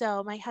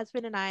 So my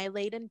husband and I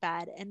laid in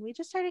bed and we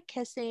just started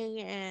kissing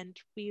and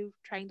we were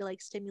trying to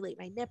like stimulate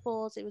my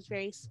nipples. It was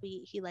very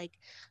sweet. He like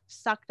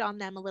sucked on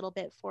them a little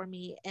bit for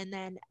me. And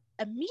then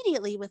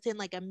immediately within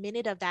like a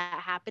minute of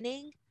that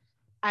happening,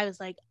 I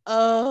was like,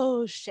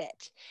 oh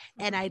shit.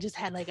 And I just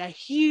had like a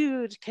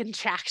huge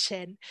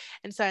contraction.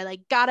 And so I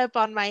like got up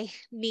on my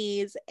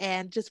knees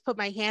and just put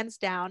my hands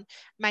down.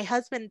 My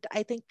husband,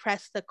 I think,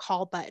 pressed the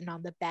call button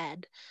on the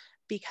bed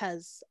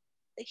because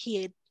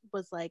he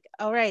was like,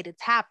 all right,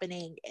 it's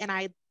happening. And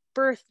I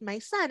birthed my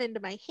son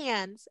into my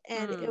hands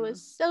and it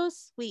was so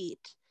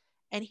sweet.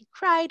 And he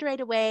cried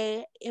right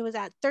away. It was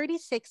at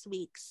 36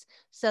 weeks.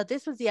 So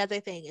this was the other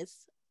thing is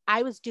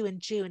I was due in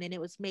June and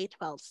it was May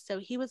 12th. So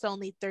he was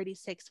only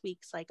 36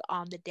 weeks like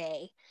on the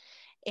day.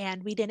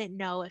 And we didn't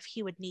know if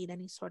he would need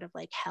any sort of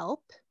like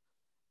help.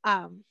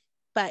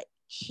 But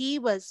he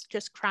was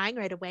just crying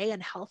right away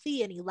and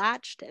healthy and he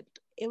latched and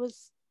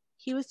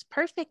he was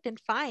perfect and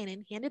fine.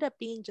 And he ended up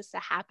being just the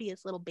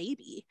happiest little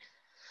baby.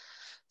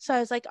 So I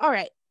was like, all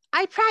right,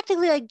 I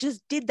practically like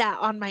just did that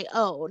on my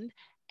own.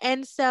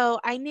 And so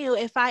I knew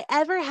if I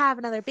ever have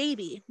another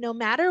baby, no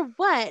matter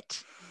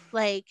what,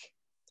 like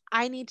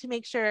I need to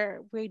make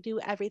sure we do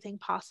everything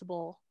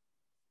possible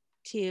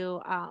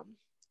to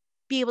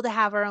be able to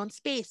have our own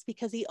space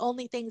because the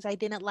only things I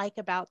didn't like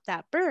about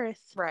that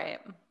birth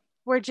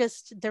were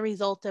just the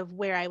result of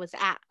where I was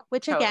at,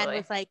 which again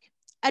was like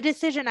a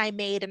decision I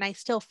made and I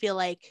still feel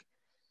like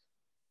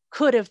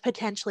could have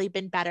potentially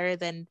been better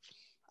than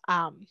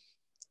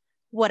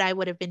what I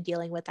would have been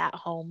dealing with at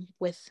home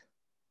with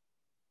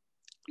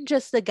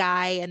just the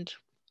guy and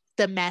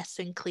the mess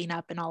and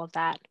cleanup and all of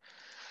that.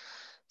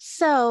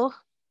 So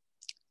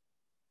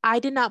I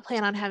did not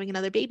plan on having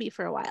another baby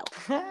for a while.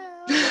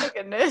 Oh my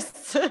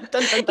goodness. Dun,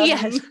 dun, dun.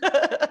 Yes.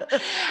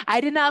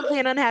 I did not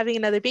plan on having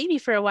another baby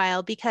for a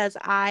while because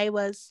I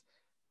was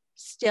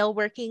still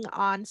working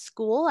on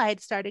school. I had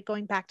started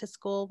going back to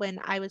school when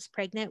I was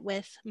pregnant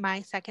with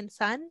my second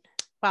son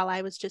while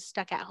I was just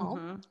stuck at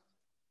home.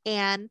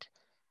 And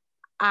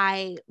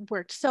I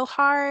worked so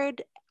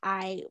hard.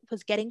 I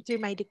was getting through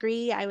my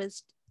degree. I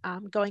was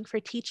going for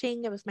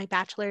teaching. It was my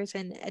bachelor's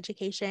in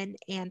education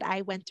and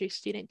I went through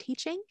student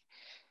teaching.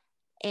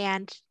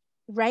 And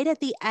right at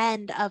the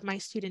end of my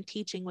student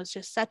teaching was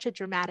just such a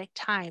dramatic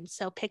time.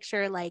 So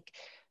picture like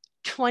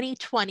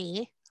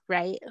 2020,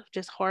 right?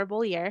 Just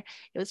horrible year.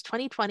 It was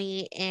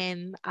 2020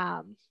 in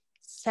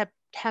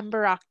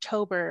September,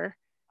 October-ish.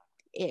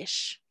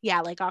 Yeah,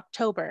 like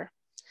October.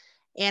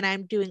 And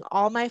I'm doing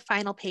all my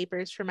final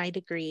papers for my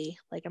degree.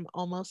 Like I'm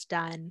almost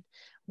done.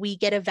 We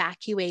get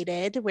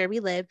evacuated where we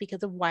live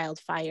because of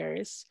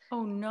wildfires.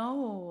 Oh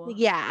no.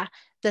 Yeah.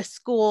 The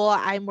school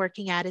I'm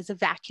working at is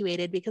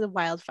evacuated because of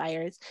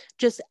wildfires.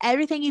 Just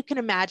everything you can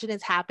imagine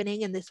is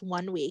happening in this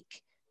 1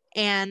 week.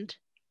 And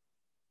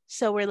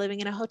so we're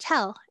living in a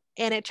hotel.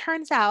 And it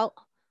turns out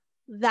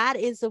that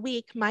is the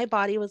week my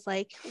body was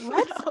like,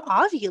 let's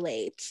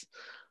ovulate.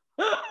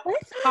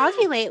 Let's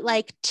ovulate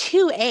like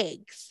 2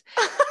 eggs.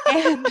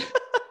 And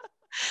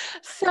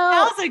so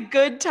that was a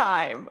good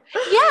time.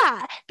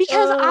 Yeah,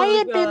 because I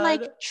had been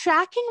like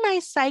tracking my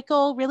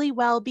cycle really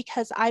well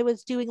because I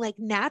was doing like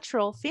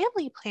natural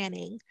family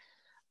planning.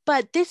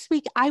 But this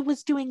week I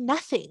was doing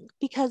nothing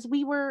because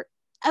we were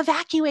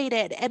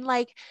evacuated and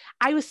like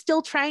I was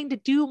still trying to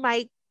do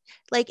my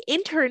like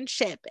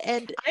internship.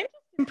 And I'm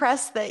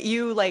impressed that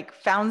you like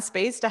found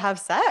space to have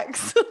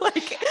sex.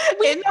 Like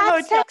we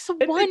had sex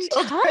one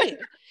time.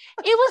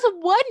 It was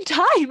one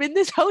time in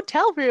this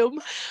hotel room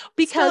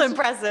because still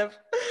impressive.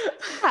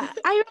 Yeah,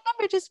 I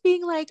remember just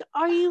being like,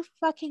 are you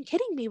fucking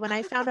kidding me when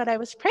I found out I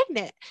was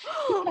pregnant?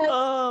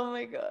 Oh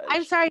my gosh.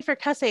 I'm sorry for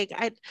cussing.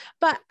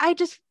 But I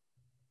just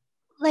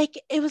like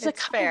it was a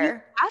couple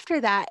weeks after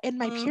that and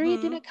my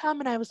period didn't come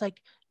and I was like,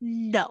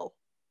 no.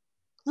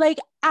 Like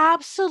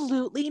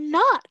absolutely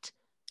not.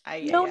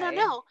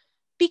 No.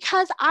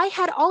 because I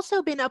had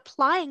also been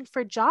applying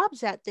for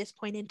jobs at this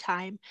point in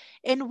time,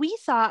 and we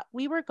thought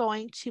we were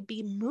going to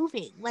be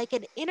moving, like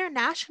an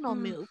international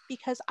Mm. move,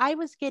 because I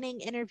was getting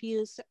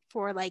interviews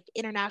for like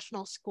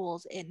international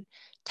schools in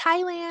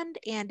Thailand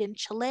and in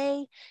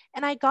Chile,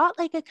 and I got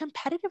like a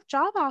competitive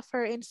job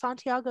offer in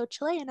Santiago,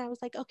 Chile, and I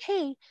was like,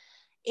 okay,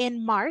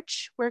 in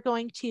March we're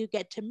going to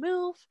get to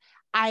move.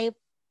 I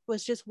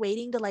was just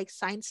waiting to like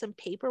sign some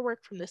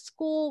paperwork from the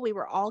school. We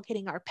were all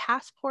getting our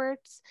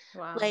passports.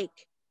 Wow.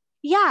 Like,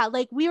 yeah,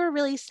 like we were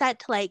really set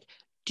to like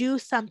do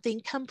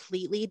something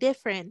completely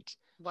different.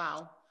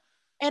 Wow.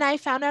 And I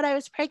found out I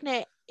was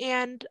pregnant,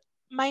 and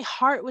my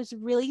heart was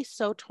really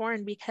so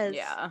torn because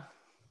Yeah.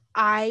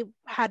 I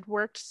had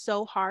worked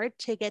so hard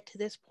to get to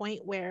this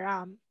point where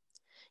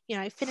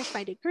I finished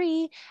my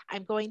degree.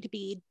 I'm going to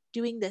be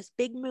doing this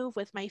big move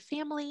with my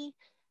family.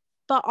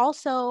 But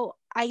also,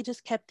 I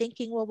just kept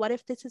thinking, well, what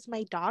if this is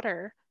my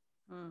daughter?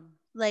 Mm.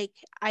 Like,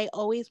 I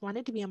always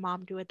wanted to be a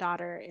mom to a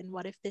daughter, and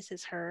what if this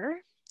is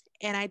her?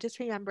 And I just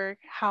remember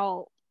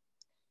how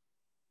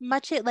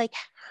much it like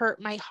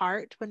hurt my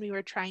heart when we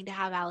were trying to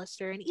have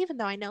Alistair. And even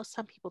though I know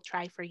some people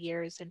try for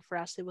years, and for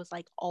us it was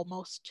like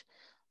almost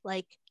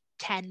like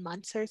 10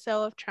 months or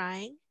so of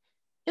trying,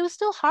 it was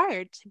still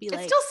hard to be It's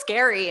like, still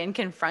scary and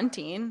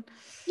confronting.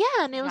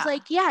 yeah. And it was Yeah.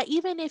 like, yeah,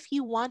 even if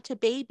you want a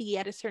baby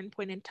at a certain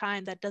point in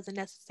time, that doesn't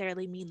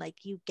necessarily mean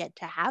like you get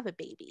to have a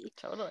baby.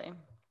 Totally.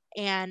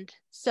 And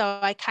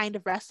so I kind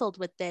of wrestled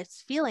with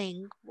this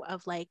feeling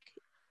of like,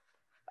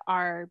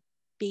 our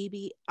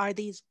baby,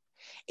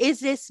 is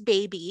this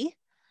baby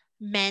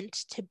meant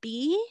to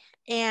be?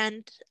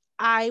 And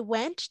I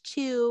went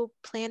to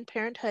Planned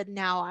Parenthood.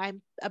 Now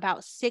I'm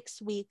about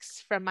 6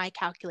 weeks from my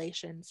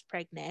calculations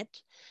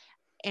pregnant.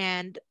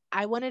 And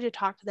I wanted to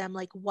talk to them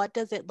like, what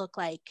does it look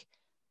like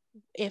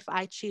if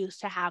I choose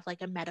to have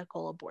like a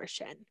medical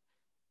abortion?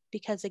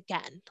 Because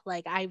again,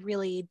 like I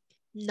really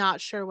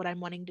not sure what I'm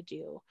wanting to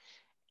do.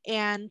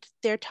 And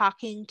they're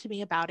talking to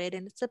me about it,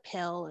 and it's a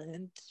pill.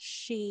 And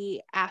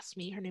she asked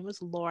me, her name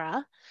was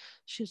Laura.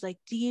 She was like,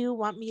 do you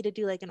want me to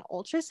do like an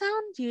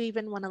ultrasound? Do you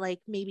even want to like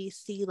maybe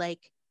see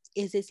like,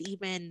 is this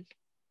even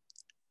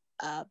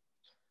uh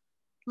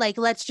like,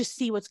 let's just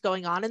see what's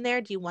going on in there.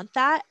 Do you want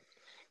that?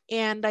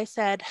 And I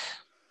said,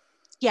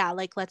 yeah,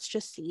 like let's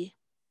just see.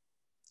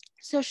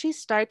 So she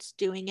starts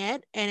doing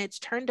it, and it's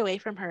turned away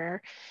from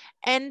her.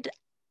 And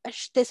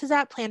this is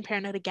at Planned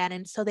Parenthood again,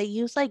 and so they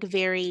use like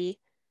very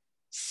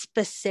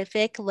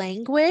specific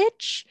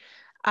language.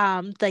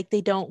 Like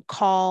they don't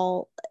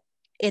call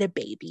it a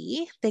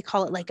baby, they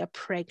call it like a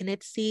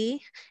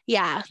pregnancy.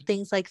 Yeah,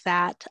 things like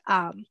that.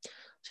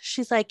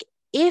 She's like,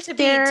 if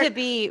they're To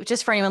be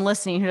just for anyone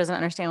listening who doesn't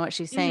understand what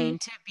she's Mhm. saying,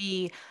 to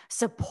be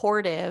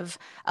supportive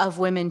of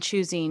women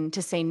choosing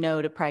to say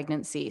no to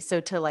pregnancy.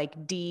 So to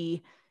like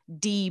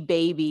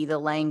de-baby the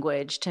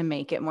language to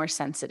make it more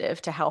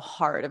sensitive to how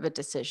hard of a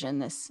decision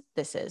this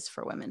is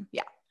for women.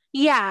 Yeah.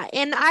 Yeah,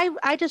 and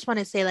I just want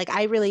to say like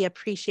I really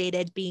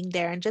appreciated being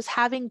there and just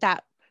having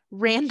that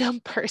random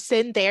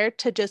person there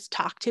to just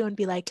talk to and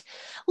be like,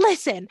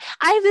 "Listen,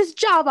 I have this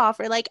job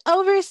offer like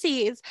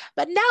overseas,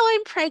 but now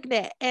I'm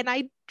pregnant and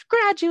I'm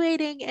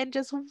graduating, and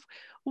just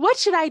what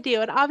should I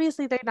do?" And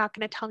obviously they're not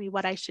going to tell me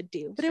what I should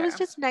do, but it was Sure.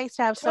 just nice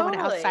to have someone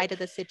Totally. outside of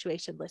the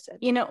situation listen.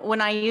 You know,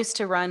 when I used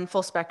to run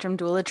full spectrum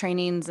doula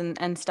trainings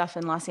and stuff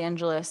in Los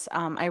Angeles,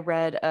 I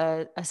read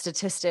a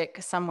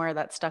statistic somewhere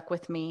that stuck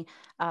with me,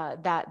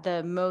 that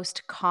the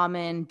most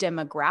common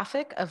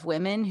demographic of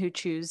women who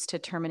choose to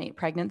terminate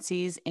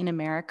pregnancies in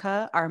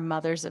America are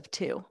mothers of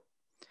two,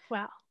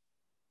 Wow.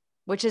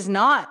 which is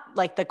not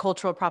like the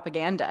cultural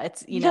propaganda.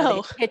 It's, they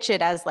No. pitch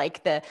it as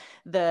like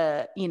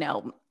the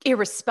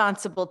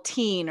irresponsible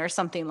teen or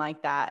something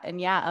like that. And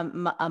yeah,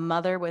 a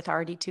mother with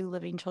already two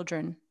living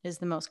children is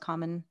the most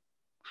common,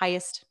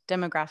 highest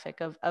demographic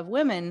of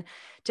women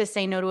to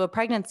say no to a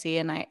pregnancy.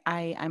 And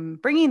I'm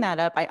bringing that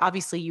up.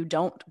 Obviously you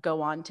don't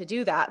go on to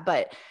do that,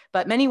 but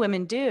many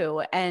women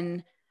do.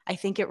 And I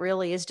think it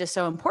really is just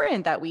so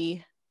important that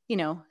we,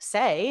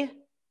 say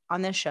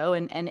on this show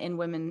and in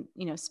women,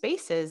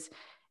 spaces,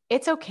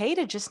 it's okay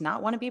to just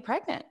not want to be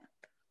pregnant.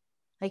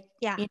 Like,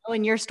 Yeah.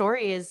 and your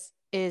story is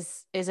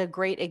a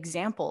great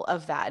example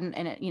of that. And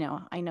it,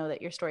 I know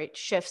that your story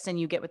shifts and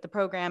you get with the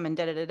program and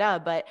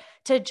but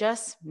to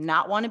just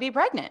not want to be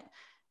pregnant,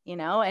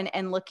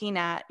 and looking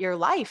at your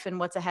life and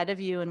what's ahead of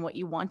you and what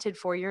you wanted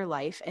for your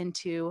life, and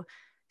to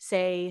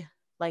say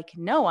like,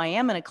 no, I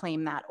am going to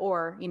claim that,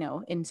 or,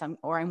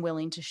 or I'm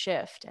willing to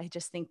shift. I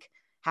just think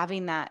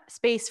having that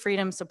space,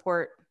 freedom,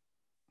 support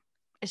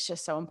is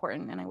just so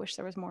important. And I wish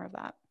there was more of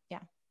that. Yeah.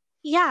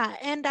 Yeah,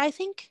 and I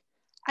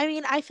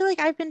feel like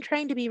I've been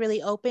trying to be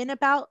really open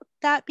about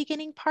that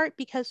beginning part,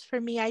 because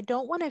for me, I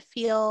don't want to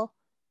feel,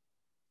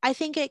 I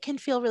think it can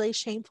feel really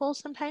shameful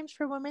sometimes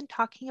for women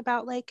talking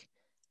about like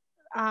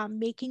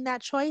making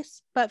that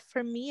choice. But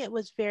for me, it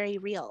was very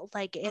real.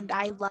 Like, and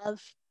I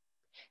love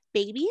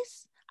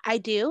babies, I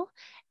do.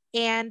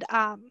 And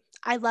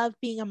I love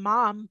being a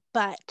mom,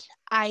 but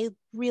I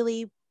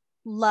really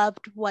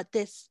loved what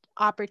this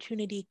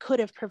opportunity could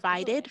have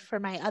provided for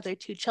my other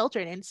two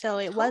children. And so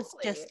it was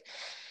just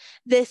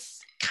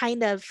this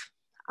kind of,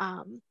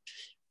 I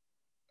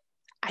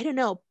don't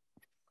know,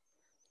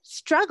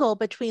 struggle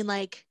between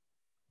like,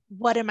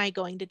 what am I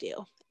going to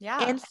do?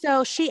 Yeah. And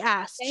so she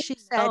asked, she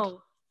said,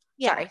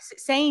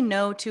 saying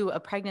no to a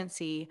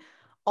pregnancy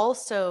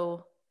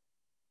also,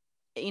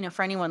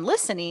 for anyone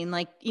listening,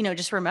 like,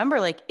 just remember,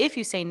 like, if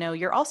you say no,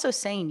 you're also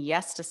saying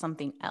yes to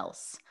something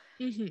else.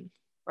 Mm-hmm.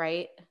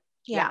 Right?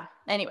 Yeah.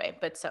 Anyway,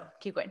 but so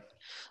keep going.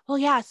 Well,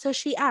 yeah. So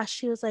she asked,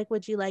 she was like,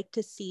 would you like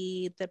to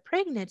see the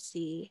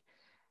pregnancy?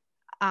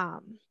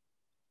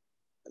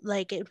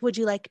 Like, would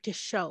you like to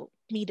show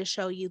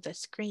you the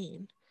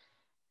screen?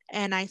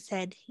 And I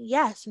said,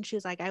 yes. And she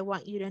was like, I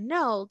want you to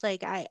know,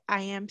 like, I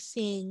am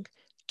seeing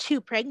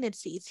 2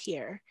 pregnancies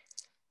here.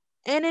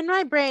 And in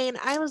my brain,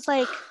 I was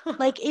like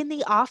in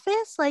The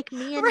Office, like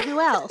me and who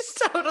else?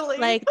 Totally.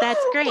 Like,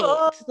 that's great.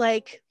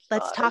 Like,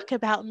 let's talk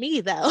about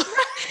me though.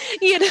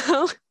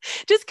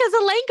 Just because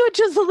the language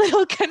is a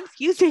little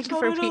confusing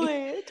for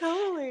me.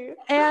 Totally.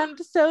 And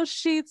so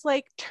she's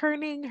like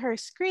turning her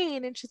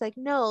screen and she's like,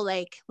 no,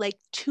 like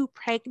 2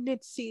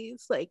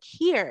 pregnancies, like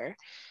here.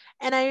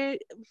 And I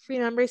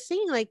remember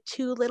seeing like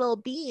 2 little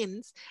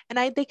beans,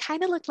 and they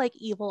kind of looked like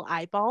evil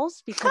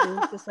eyeballs because it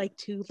was just like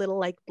 2 little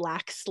like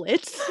black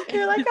slits.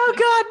 You're like,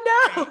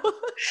 oh God, no.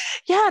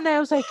 Yeah. And I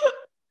was like,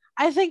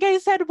 I think I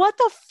said, what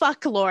the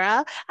fuck,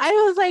 Laura? I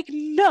was like,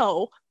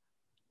 no,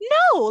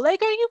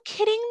 like, are you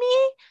kidding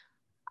me?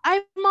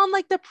 I'm on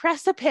like the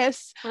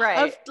precipice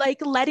of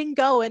like letting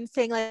go and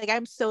saying like,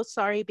 I'm so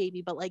sorry,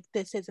 baby, but like,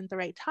 this isn't the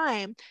right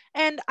time.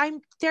 And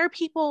there are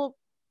people,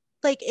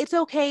 like, it's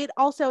okay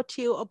also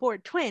to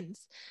abort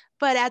twins.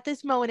 But at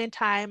this moment in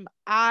time,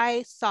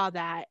 I saw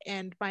that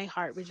and my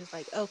heart was just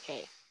like,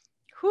 okay,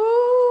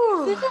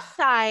 this is a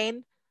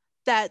sign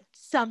that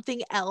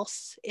something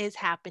else is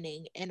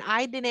happening. And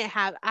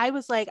I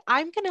was like,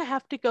 I'm going to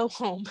have to go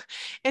home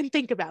and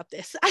think about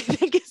this, I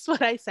think is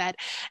what I said.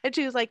 And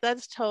she was like,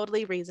 that's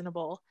totally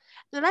reasonable.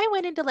 Then I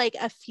went into like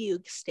a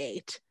fugue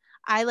state.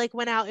 I like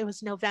went out, it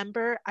was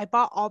November. I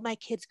bought all my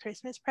kids'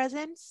 Christmas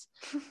presents,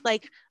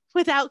 like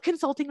without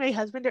consulting my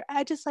husband, or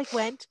I just like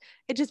went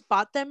and just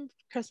bought them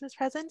Christmas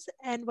presents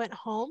and went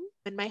home.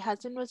 And my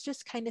husband was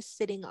just kind of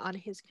sitting on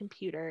his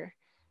computer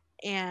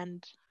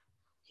and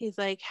he's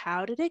like,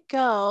 how did it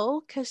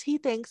go? Because he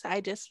thinks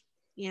I just,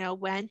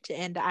 went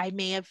and I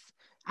may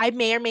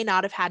or may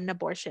not have had an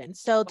abortion.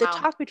 So the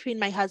talk between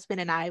my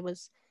husband and I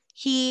was,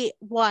 I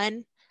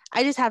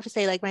just have to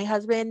say, like, my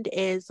husband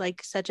is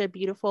like such a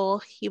beautiful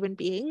human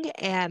being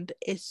and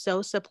is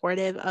so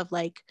supportive of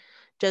like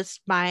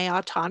just my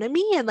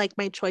autonomy and like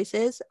my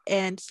choices.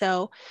 And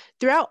so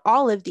throughout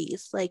all of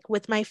these, like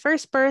with my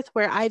first birth,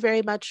 where I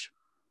very much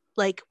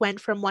like went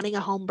from wanting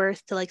a home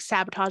birth to like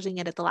sabotaging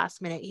it at the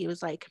last minute, he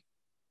was like,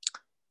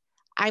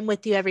 I'm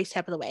with you every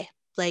step of the way.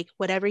 Like,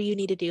 whatever you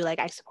need to do, like,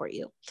 I support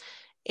you.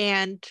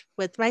 And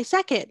with my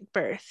second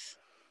birth,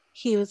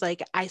 he was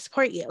like, I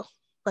support you.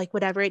 Like,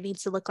 whatever it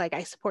needs to look like,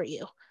 I support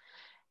you.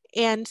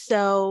 And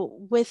so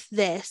with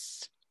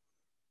this,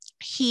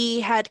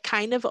 he had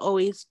kind of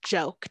always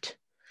joked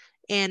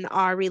in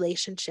our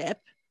relationship,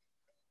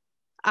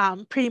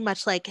 pretty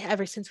much like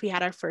ever since we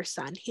had our first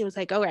son. He was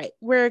like, all right,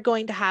 we're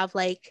going to have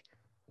like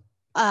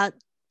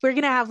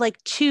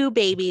 2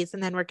 babies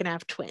and then we're going to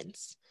have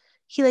twins.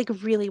 He like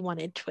really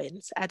wanted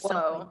twins at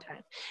some point in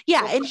time.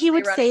 Yeah. And he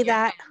would say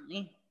that.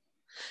 Family.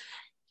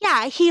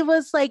 Yeah. He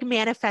was like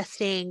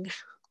manifesting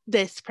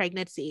this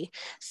pregnancy.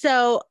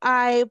 So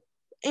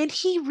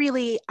he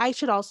really, I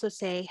should also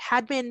say,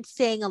 had been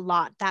saying a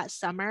lot that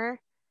summer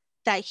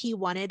that he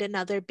wanted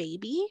another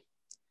baby.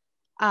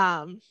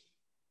 And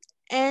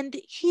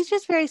he's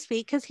just very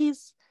sweet because he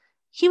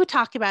would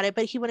talk about it,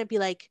 but he wouldn't be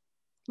like,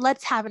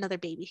 let's have another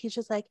baby. He's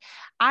just like,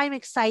 I'm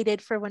excited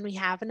for when we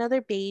have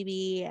another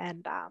baby.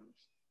 And,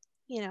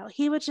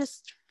 he was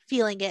just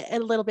feeling it a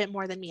little bit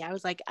more than me. I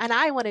was like, and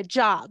I want a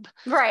job.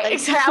 Right. Like,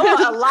 exactly. I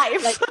want a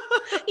life. Like,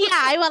 yeah,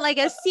 I want like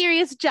a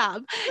serious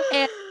job.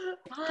 And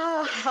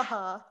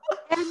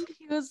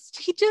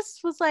he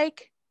just was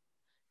like,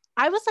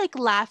 I was like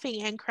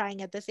laughing and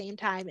crying at the same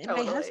time. And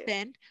my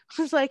husband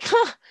was like,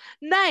 huh,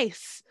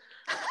 nice.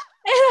 And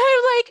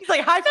I'm like, he's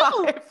like, high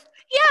five.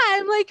 Yeah.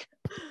 I'm like,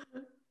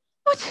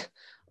 what?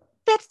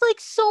 That's like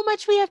so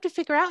much we have to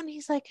figure out. And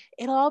he's like,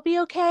 it'll all be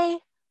okay.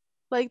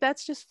 Like,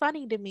 that's just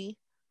funny to me.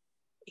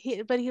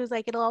 But he was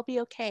like, it'll all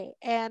be okay.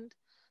 And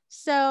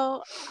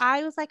so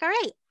I was like, all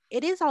right,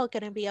 it is all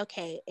going to be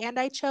okay. And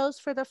I chose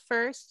for the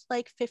first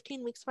like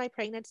 15 weeks of my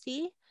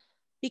pregnancy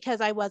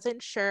because I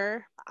wasn't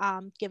sure,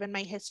 given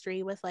my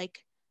history with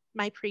like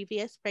my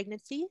previous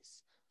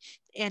pregnancies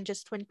and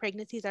just twin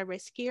pregnancies are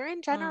riskier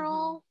in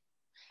general.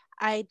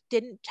 I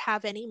didn't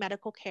have any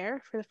medical care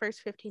for the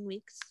first 15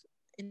 weeks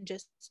and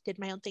just did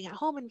my own thing at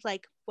home and was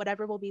like,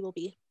 whatever will be, will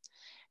be.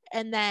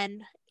 And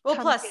then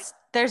plus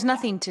there's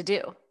nothing to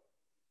do.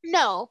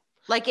 No.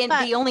 Like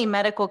the only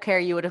medical care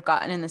you would have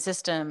gotten in the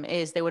system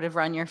is they would have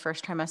run your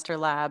first trimester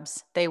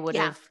labs. They would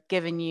have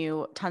given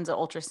you tons of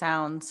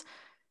ultrasounds.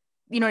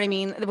 you know what I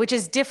mean? Which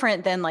is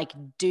different than like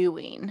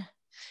doing.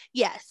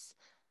 Yes.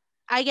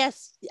 I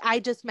guess I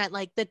just meant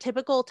like the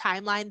typical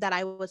timeline that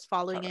I was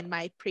following in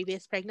my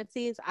previous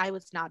pregnancies, I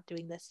was not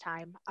doing this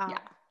time. Yeah.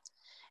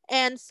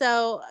 And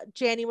so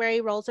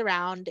January rolls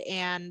around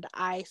and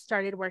I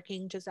started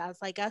working just as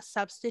like a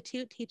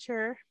substitute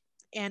teacher.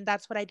 And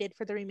that's what I did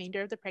for the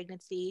remainder of the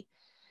pregnancy.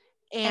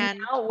 And And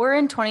now we're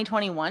in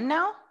 2021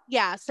 now.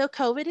 yeah, so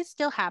COVID is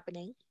still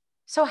happening.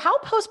 So how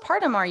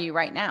postpartum are you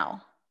right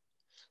now?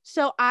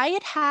 So I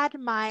had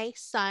my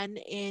son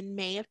in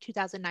May of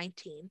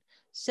 2019.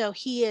 So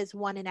he is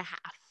 1.5.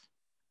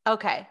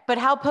 Okay. But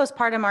how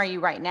postpartum are you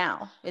right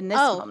now in this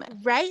moment?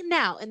 Right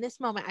now, in this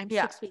moment, I'm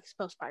Yeah. 6 weeks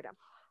postpartum.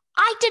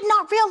 I did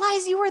not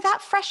realize you were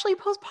that freshly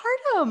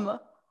postpartum. Yeah,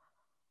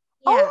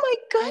 Oh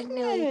my I'm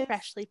really goodness.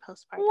 freshly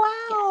postpartum.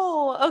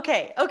 Wow. Yes.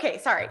 Okay. Okay.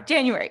 Sorry.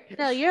 January.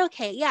 No, you're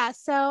okay. Yeah.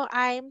 So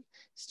I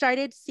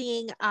started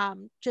seeing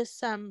just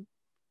some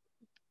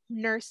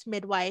nurse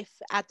midwife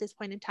at this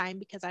point in time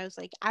because I was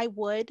like, I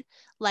would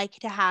like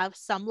to have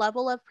some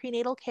level of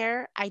prenatal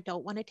care. I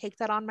don't want to take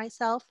that on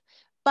myself.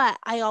 But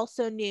I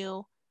also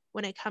knew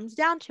when it comes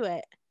down to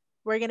it,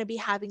 we're going to be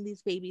having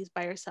these babies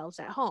by ourselves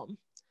at home.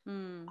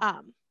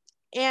 Um,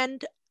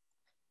 and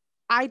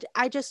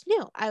I just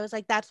knew. I was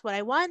like, that's what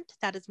I want.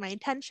 That is my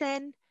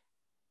intention.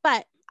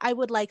 But I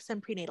would like some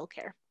prenatal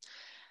care.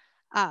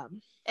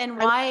 And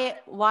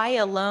why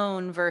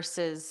alone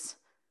versus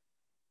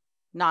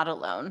not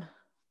alone?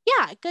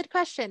 Yeah, good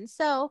question.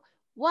 So,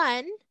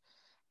 one,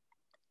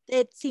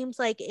 it seems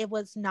like it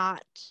was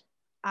not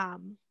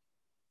um,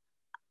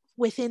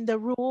 within the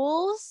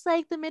rules,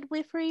 like the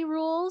midwifery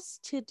rules,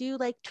 to do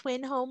like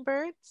twin home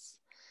births.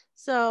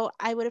 So,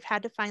 I would have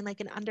had to find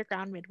like an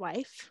underground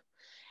midwife.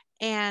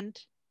 And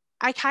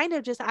I kind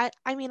of just,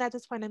 I mean, at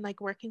this point, I'm like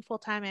working full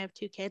time. I have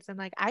 2 kids. I'm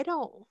like, I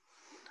don't,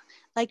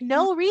 like,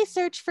 no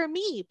research for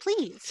me,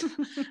 please.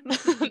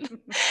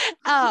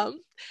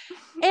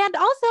 And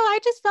also, I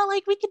just felt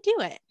like we could do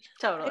it.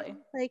 Totally.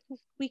 Like,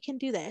 we can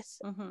do this.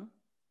 Mm-hmm.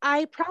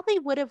 I probably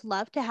would have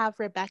loved to have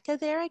Rebecca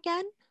there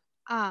again.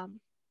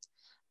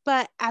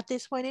 But at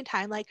this point in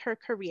time, like her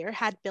career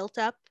had built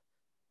up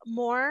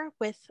more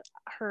with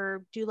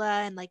her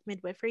doula and like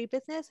midwifery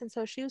business. And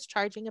so she was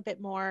charging a bit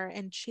more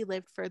and she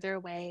lived further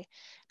away.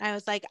 And I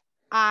was like,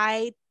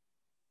 I,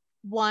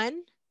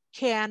 one,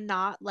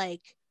 cannot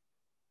like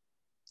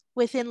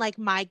within like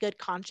my good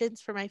conscience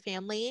for my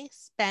family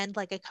spend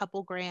like a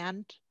couple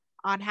grand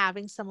on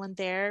having someone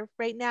there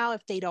right now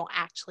if they don't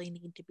actually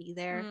need to be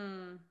there.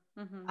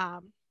 Mm-hmm.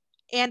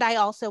 And I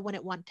also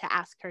wouldn't want to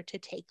ask her to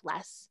take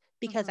less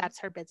because Mm-hmm. that's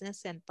her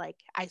business and like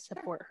I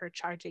support her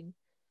charging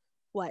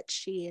what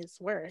she is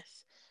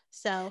worth.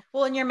 So,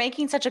 Well, and you're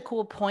making such a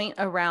cool point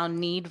around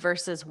need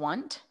versus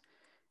want,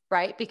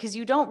 right? Because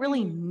you don't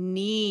really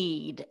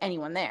need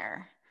anyone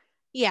there.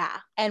 yeah.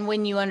 And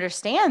when you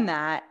understand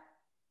that,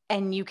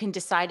 and you can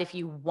decide if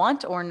you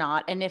want or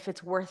not, and if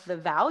it's worth the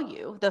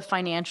value, the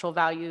financial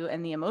value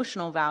and the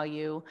emotional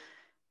value,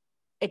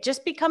 it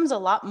just becomes a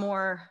lot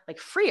more like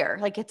freer.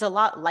 Like it's a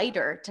lot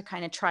lighter to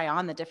kind of try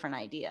on the different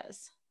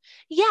ideas.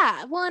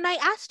 Yeah. Well, and I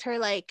asked her,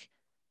 like,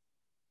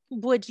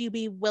 would you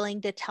be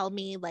willing to tell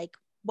me, like,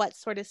 what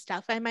sort of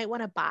stuff I might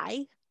want to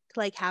buy to,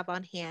 like, have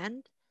on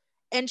hand?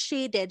 And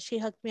she did. She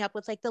hooked me up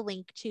with, like, the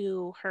link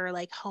to her,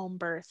 like, home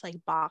birth,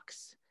 like,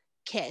 box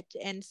kit.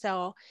 And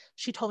so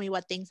she told me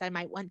what things I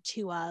might want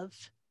 2 of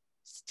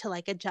to,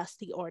 like, adjust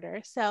the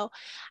order. So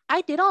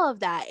I did all of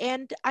that.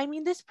 And I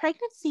mean, this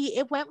pregnancy,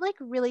 it went, like,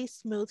 really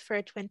smooth for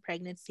a twin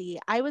pregnancy.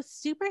 I was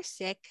super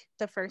sick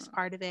the first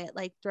part of it,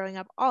 like, throwing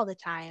up all the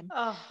time.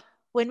 Oh,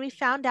 When we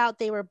found out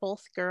they were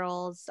both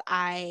girls,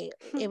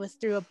 it was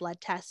through a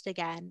blood test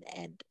again,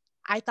 and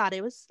I thought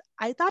it was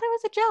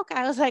a joke.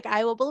 I was like,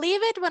 I will believe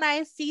it when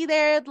I see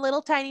their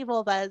little tiny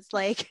vulvas.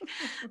 Like,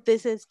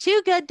 this is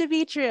too good to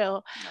be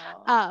true.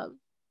 Um,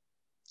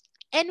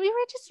 and we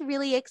were just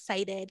really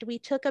excited. We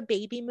took a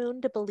baby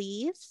moon to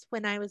Belize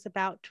when I was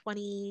about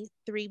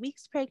 23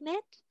 weeks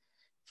pregnant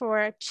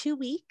for 2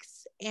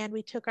 weeks, and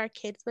we took our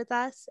kids with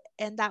us,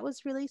 and that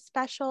was really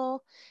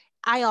special.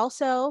 I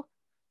also,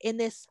 in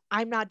this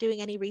I'm not doing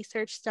any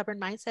research stubborn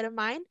mindset of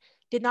mine,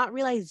 did not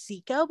realize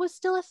Zika was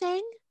still a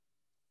thing,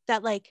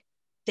 that like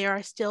there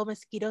are still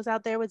mosquitoes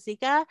out there with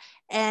Zika.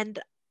 And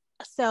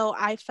so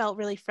I felt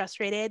really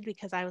frustrated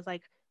because I was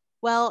like,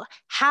 well,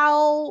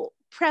 how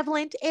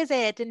prevalent is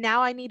it? And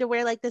now I need to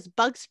wear like this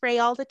bug spray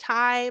all the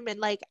time. And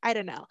like, I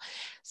don't know.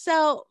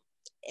 So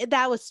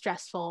that was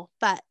stressful.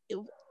 But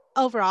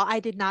overall, I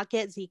did not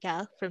get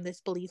Zika from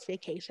this Belize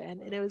vacation.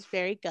 And it was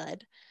very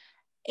good.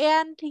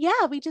 And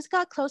yeah, we just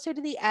got closer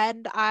to the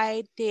end.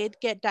 I did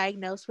get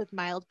diagnosed with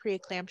mild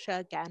preeclampsia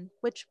again,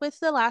 which with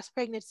the last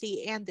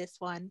pregnancy and this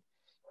one,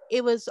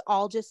 it was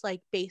all just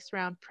like based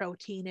around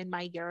protein in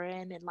my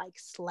urine and like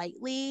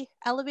slightly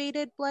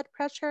elevated blood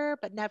pressure,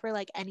 but never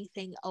like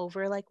anything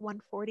over like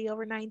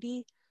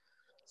 140/90.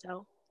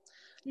 So,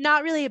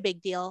 not really a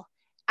big deal.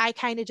 I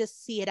kind of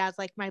just see it as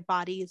like my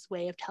body's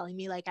way of telling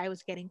me like I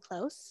was getting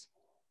close.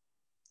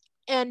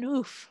 And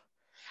oof,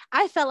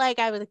 I felt like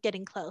I was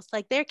getting close.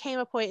 Like there came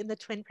a point in the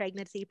twin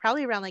pregnancy,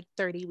 probably around like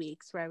 30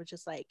 weeks, where I was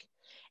just like,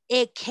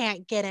 it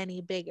can't get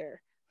any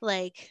bigger.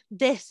 Like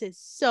this is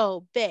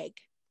so big.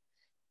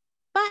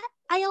 But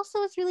I also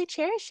was really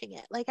cherishing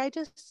it. Like I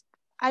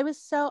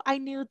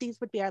knew these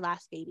would be our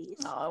last babies.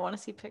 Oh, I want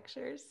to see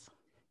pictures.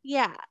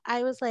 Yeah,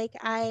 I was like,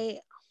 I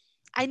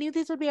knew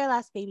these would be our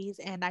last babies,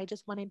 and I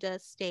just wanted to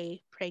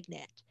stay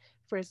pregnant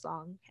for as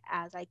long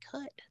as I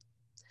could.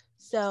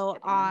 So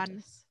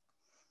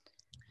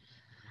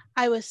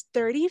I was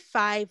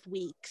 35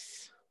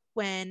 weeks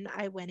when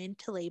I went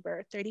into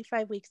labor,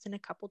 35 weeks in a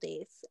couple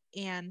days,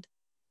 and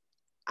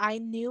I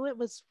knew it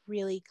was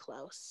really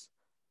close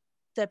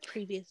the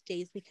previous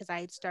days because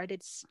I had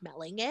started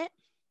smelling it.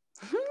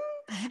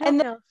 And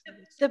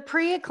the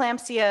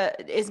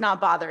preeclampsia is not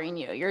bothering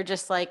you. You're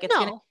just like, it's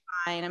gonna be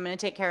fine. I'm gonna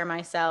take care of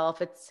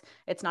myself.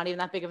 It's not even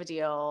that big of a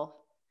deal.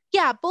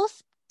 Yeah,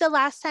 both the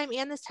last time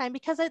and this time,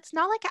 because it's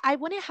not like I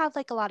wouldn't have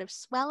like a lot of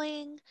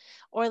swelling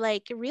or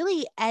like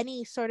really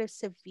any sort of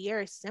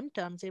severe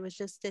symptoms. It was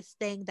just this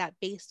thing that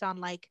based on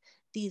like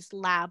these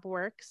lab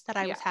works that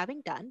I was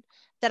having done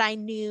that I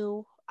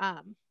knew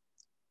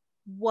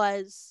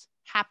was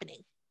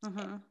happening.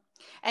 Mm-hmm.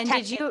 And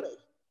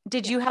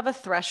did you have a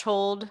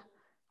threshold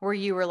where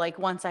you were like,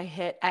 once I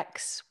hit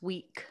X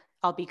week,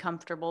 I'll be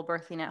comfortable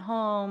birthing at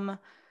home?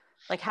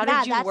 Like, how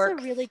did you work?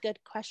 That's a really good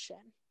question.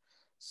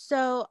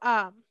 So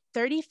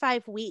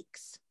 35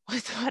 weeks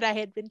was what I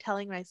had been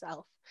telling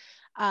myself.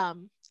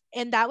 And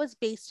that was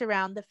based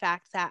around the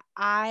fact that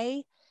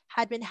I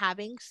had been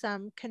having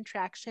some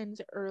contractions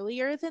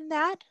earlier than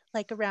that,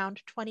 like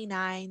around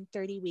 29,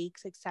 30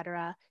 weeks,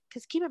 etc.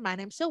 Because keep in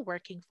mind, I'm still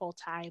working full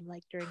time,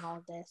 like during all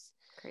of this.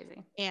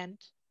 Crazy. And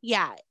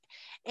yeah.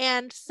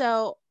 And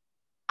so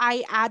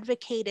I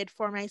advocated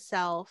for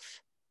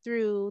myself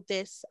through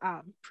this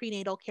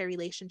prenatal care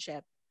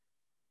relationship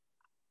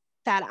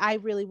that I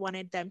really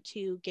wanted them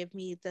to give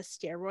me the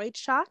steroid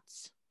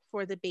shots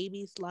for the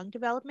baby's lung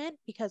development,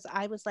 because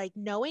I was like,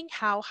 knowing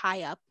how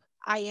high up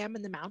I am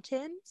in the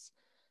mountains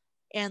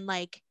and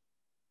like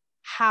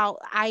how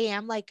I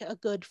am like a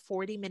good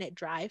 40-minute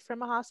drive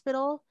from a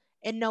hospital,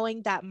 and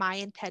knowing that my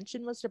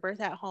intention was to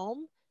birth at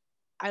home,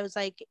 I was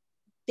like,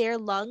 their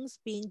lungs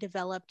being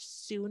developed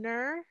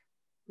sooner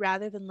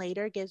rather than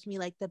later gives me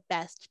like the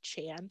best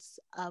chance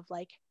of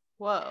like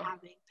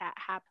having that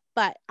happen.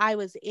 But I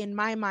was in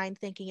my mind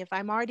thinking, if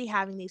I'm already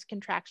having these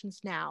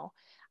contractions now,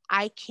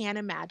 I can't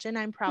imagine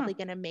I'm probably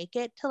going to make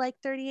it to like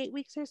 38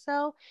 weeks or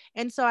so.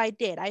 And so I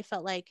did. I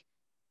felt like,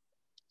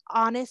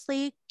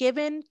 honestly,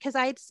 given, because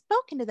I had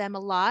spoken to them a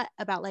lot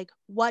about like,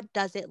 what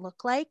does it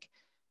look like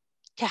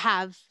to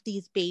have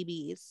these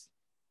babies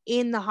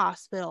in the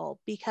hospital?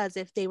 Because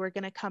if they were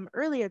going to come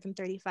earlier than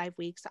 35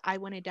 weeks, I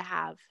wanted to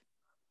have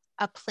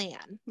a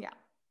plan.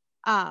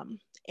 Yeah.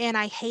 And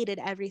I hated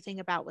everything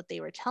about what they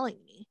were telling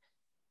me.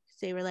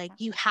 They were like,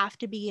 you have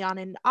to be on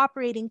an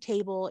operating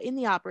table in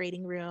the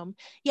operating room.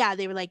 Yeah,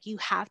 they were like, you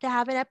have to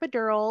have an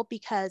epidural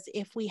because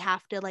if we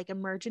have to like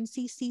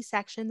emergency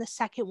C-section, the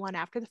second one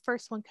after the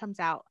first one comes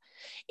out.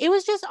 It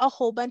was just a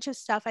whole bunch of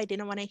stuff I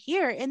didn't want to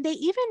hear. And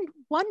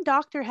one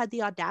doctor had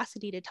the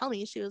audacity to tell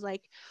me, she was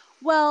like,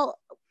 well,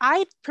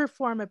 I'd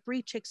perform a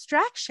breech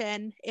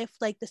extraction if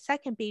like the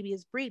second baby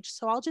is breached.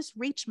 So I'll just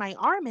reach my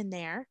arm in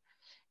there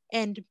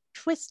and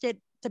twist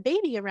the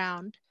baby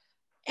around.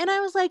 And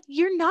I was like,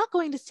 you're not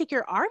going to stick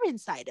your arm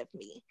inside of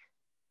me.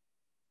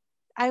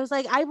 I was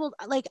like, I will,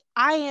 like,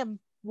 I am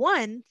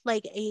one,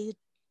 like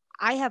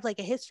I have like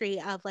a history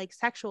of like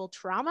sexual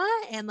trauma,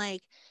 and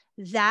like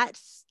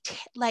that's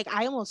like,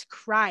 I almost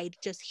cried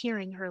just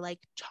hearing her like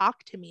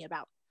talk to me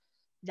about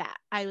that.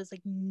 I was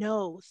like,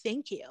 no,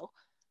 thank you.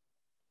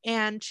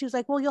 And she was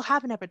like, well, you'll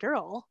have an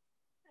epidural.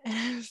 And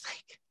I was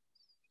like,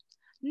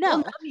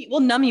 no. We'll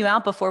numb you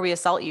out before we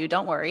assault you.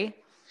 Don't worry.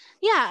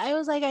 Yeah, I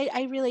was like,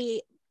 I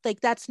really, like,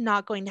 that's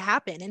not going to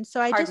happen. And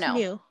so I just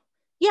knew.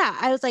 Yeah,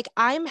 I was like,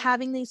 I'm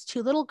having these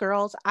two little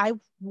girls. I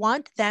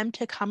want them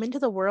to come into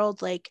the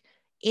world like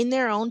in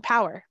their own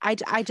power. I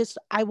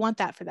want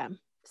that for them.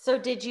 So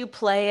did you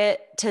play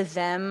it to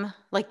them?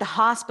 Like the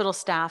hospital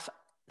staff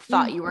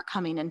thought you were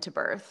coming into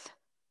birth?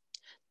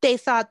 They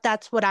thought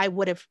that's what I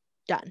would have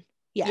done.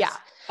 Yes. Yeah.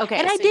 Okay.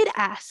 And I did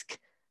ask.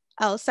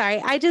 Oh,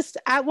 sorry.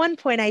 At one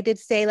point I did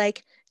say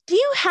like, do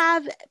you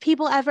have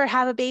people ever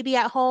have a baby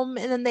at home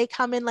and then they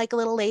come in like a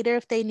little later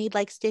if they need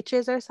like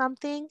stitches or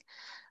something,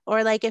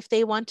 or like if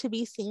they want to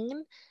be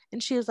seen?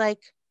 And she was like,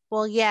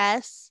 well,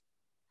 yes.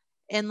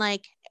 In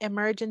like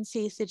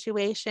emergency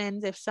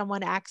situations, if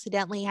someone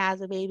accidentally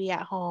has a baby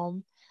at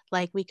home,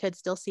 like we could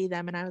still see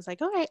them. And I was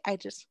like, all right, I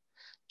just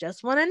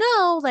want to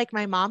know, like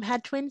my mom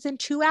had twins in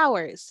 2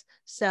 hours.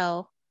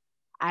 So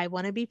I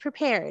want to be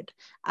prepared.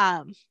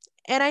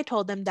 And I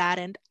told them that,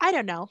 and I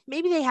don't know,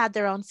 maybe they had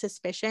their own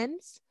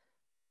suspicions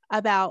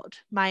about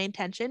my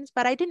intentions,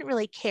 but I didn't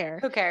really care.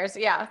 Who cares?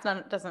 Yeah,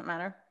 it doesn't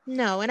matter.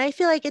 No, and I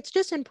feel like it's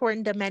just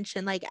important to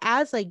mention, like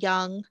as a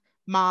young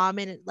mom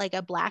and like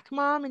a Black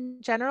mom in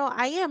general,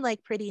 I am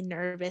like pretty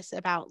nervous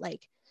about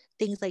like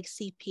things like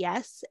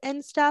CPS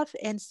and stuff.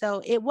 And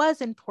so it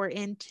was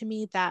important to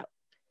me that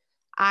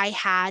I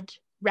had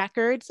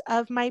records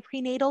of my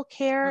prenatal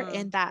care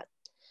and that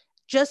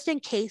just in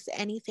case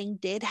anything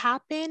did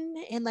happen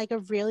in like a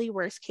really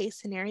worst case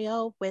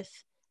scenario with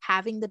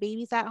having the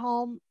babies at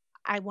home,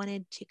 I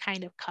wanted to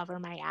kind of cover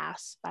my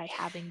ass by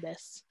having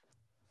this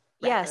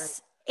record.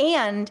 Yes.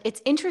 And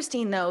it's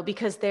interesting though,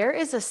 because there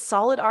is a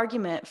solid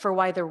argument for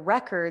why the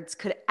records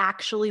could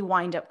actually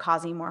wind up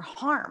causing more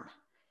harm.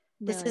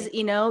 This is,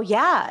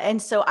 yeah.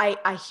 And so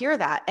I hear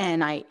that.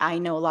 And I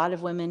know a lot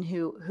of women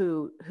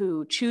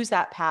who choose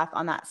that path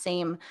on that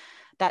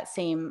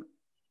same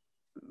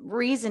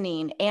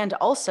reasoning. And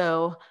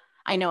also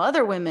I know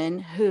other women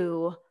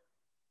who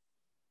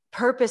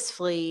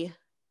purposefully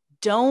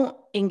don't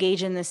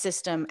engage in the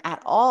system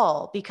at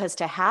all, because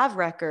to have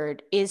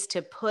record is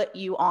to put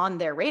you on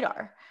their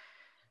radar.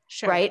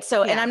 Sure. Right.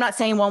 So, and I'm not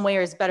saying one way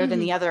is better than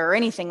the other or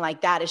anything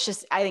like that. It's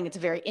just, I think it's a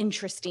very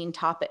interesting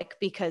topic,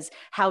 because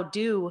how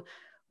do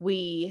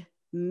we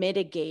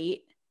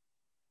mitigate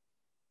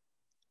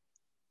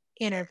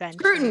intervention,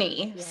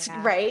 scrutiny,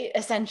 right?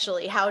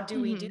 Essentially, how do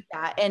we do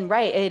that? And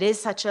right, it is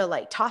such a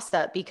like toss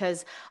up,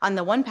 because on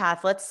the one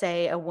path, let's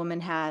say a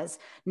woman has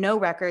no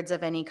records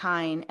of any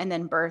kind and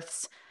then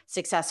births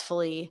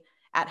successfully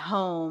at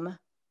home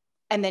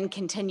and then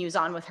continues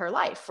on with her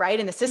life, right?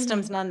 And the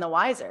system's none the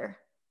wiser.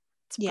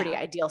 It's a pretty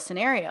ideal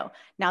scenario.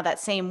 Now that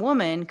same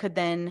woman could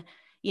then,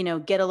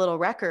 get a little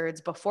records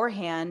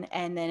beforehand,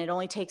 and then it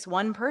only takes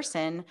one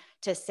person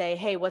to say,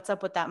 hey, what's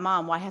up with that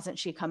mom? Why hasn't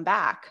she come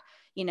back?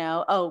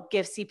 Oh,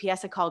 give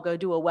CPS a call, go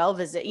do a well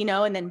visit,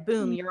 and then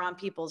boom, you're on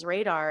people's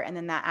radar. And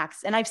then that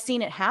acts. And I've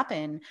seen it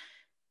happen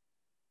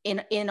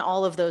in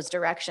all of those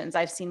directions.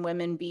 I've seen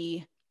women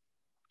be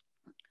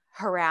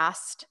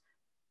harassed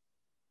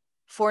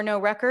for no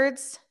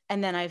records.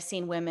 And then I've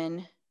seen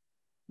women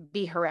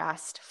be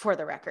harassed for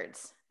the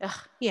records. Ugh.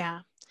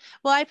 Yeah.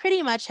 Well, I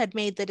pretty much had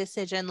made the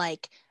decision,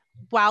 like,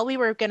 while we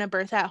were going to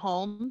birth at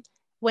home,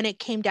 when it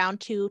came down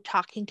to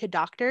talking to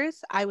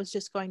doctors, I was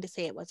just going to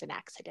say it was an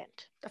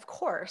accident. Of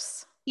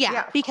course.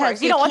 Yeah,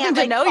 because you don't want them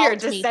to know you're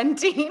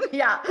dissenting.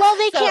 Yeah. Well,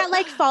 they can't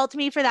like fault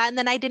me for that. And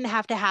then I didn't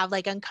have to have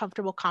like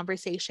uncomfortable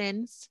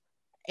conversations.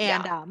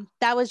 And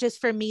that was just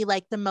for me,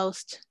 like the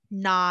most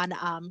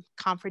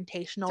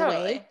confrontational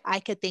way I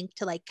could think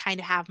to like kind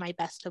of have my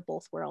best of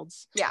both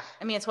worlds. Yeah.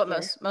 I mean, it's what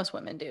most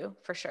women do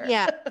for sure.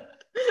 Yeah.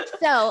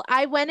 So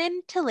I went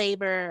into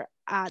labor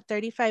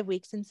 35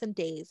 weeks and some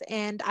days,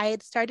 and I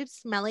had started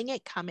smelling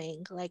it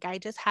coming. Like I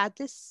just had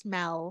this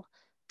smell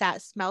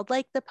that smelled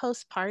like the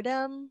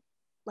postpartum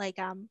like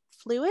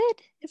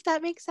fluid, if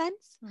that makes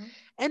sense.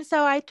 And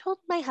so I told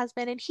my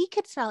husband, and he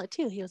could smell it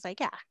too. He was like,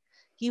 yeah,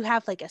 you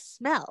have like a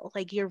smell,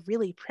 like you're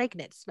really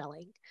pregnant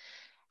smelling.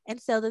 And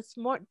so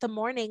the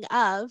morning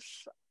of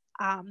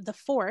the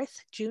 4th,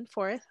 June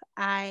 4th,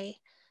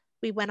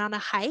 we went on a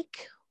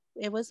hike.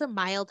 It was a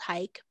mild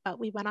hike, but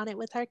we went on it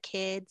with our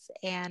kids,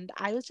 and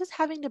I was just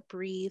having to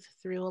breathe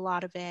through a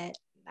lot of it.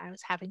 I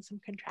was having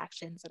some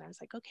contractions, and I was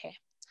like, okay,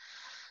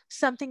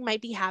 something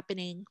might be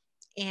happening.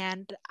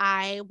 And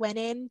I went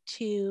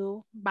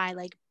into my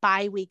like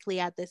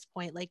bi-weekly at this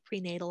point, like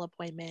prenatal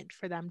appointment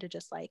for them to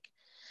just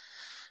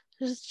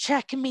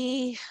check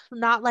me,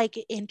 not like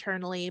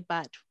internally,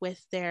 but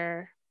with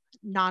their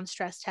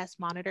non-stress test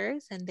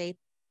monitors. And they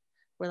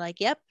were like,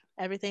 yep,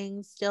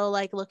 everything's still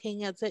like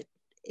looking as it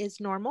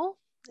is normal.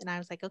 And I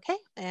was like, okay.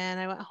 And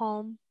I went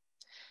home,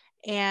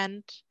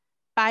 and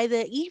by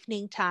the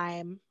evening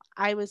time,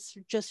 I was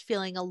just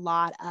feeling a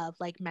lot of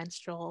like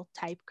menstrual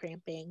type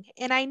cramping.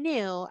 And I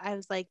knew, I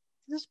was like,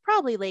 this is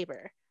probably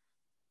labor.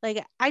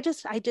 Like, I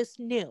just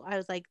knew. I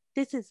was like,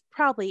 this is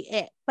probably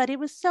it. But it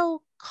was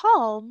so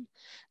calm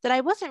that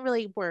I wasn't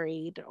really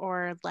worried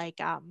or like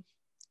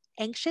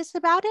anxious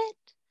about it.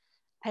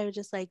 I was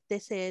just like,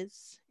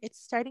 it's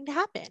starting to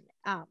happen.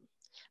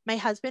 My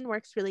husband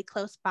works really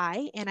close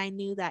by, and I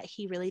knew that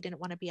he really didn't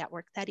want to be at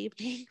work that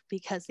evening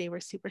because they were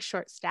super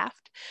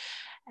short-staffed.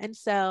 And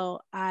so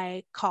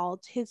I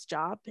called his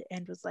job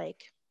and was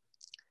like,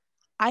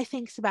 I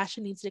think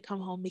Sebastian needs to come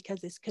home,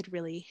 because this could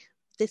really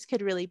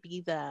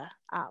be the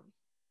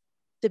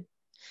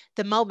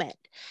moment.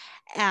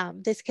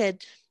 This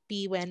could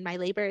be when my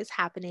labor is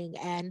happening.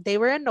 And they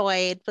were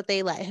annoyed, but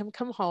they let him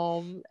come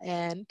home.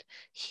 And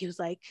he was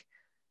like,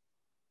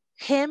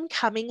 him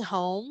coming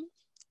home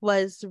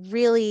was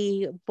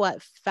really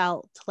what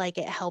felt like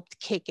it helped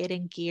kick it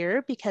in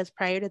gear, because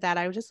prior to that,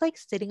 I was just like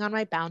sitting on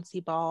my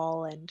bouncy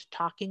ball and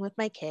talking with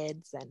my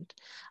kids, and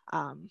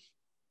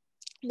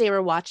they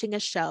were watching a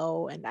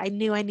show, and I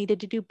knew I needed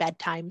to do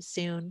bedtime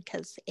soon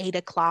because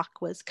 8:00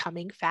 was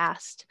coming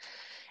fast.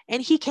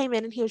 And he came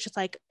in and he was just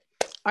like,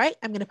 all right,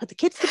 I'm going to put the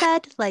kids to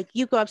bed. Like,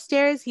 you go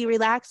upstairs, you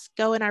relax,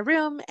 go in our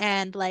room,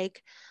 and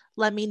like,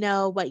 let me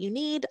know what you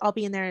need. I'll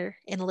be in there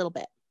in a little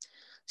bit.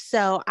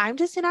 So I'm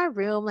just in our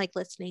room, like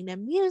listening to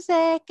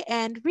music,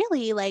 and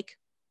really like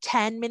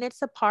 10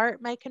 minutes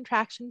apart, my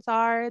contractions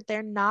are.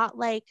 They're not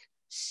like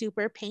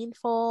super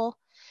painful.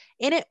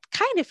 And it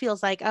kind of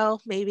feels like, oh,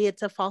 maybe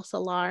it's a false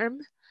alarm.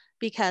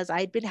 because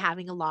I'd been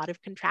having a lot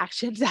of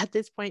contractions at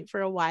this point for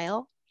a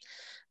while.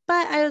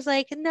 But I was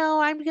like,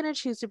 no, I'm going to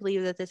choose to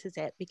believe that this is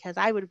it because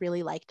I would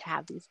really like to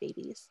have these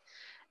babies.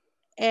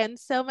 And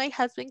so my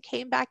husband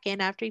came back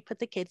in after he put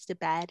the kids to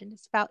bed, and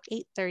it's about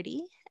 8:30,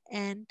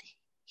 and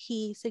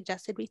he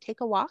suggested we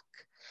take a walk.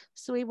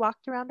 So we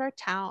walked around our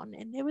town,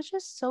 and it was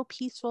just so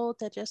peaceful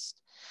to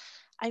just,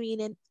 I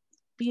mean, a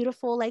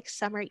beautiful like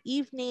summer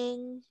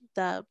evening.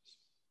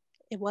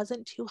 It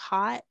wasn't too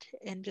hot,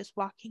 and just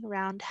walking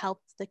around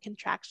helped the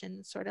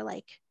contractions sort of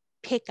like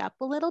pick up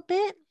a little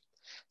bit.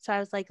 So I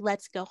was like,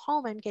 let's go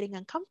home. I'm getting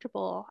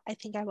uncomfortable. I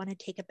think I want to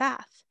take a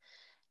bath.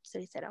 So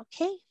he said,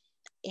 okay.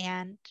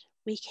 And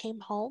we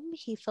came home.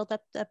 He filled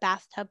up the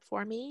bathtub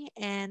for me,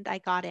 and I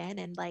got in.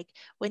 And like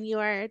when you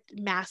are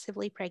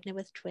massively pregnant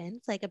with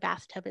twins, like a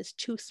bathtub is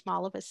too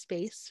small of a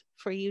space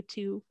for you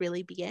to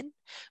really be in.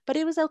 But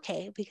it was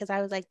okay because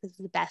I was like, this is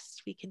the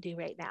best we can do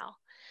right now.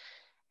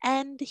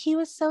 And he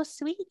was so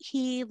sweet.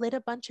 He lit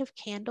a bunch of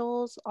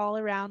candles all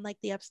around like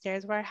the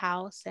upstairs of our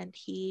house, and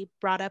he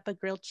brought up a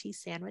grilled cheese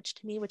sandwich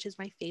to me, which is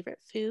my favorite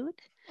food.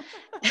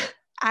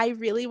 I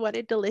really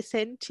wanted to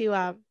listen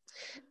to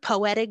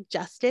Poetic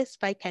Justice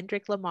by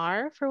Kendrick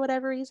Lamar for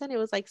whatever reason. It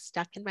was like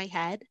stuck in my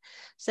head.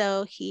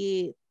 So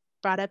he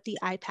brought up the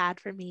iPad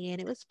for me,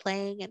 and it was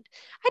playing. And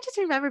I just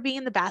remember being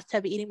in the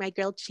bathtub eating my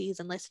grilled cheese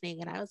and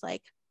listening. And I was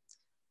like,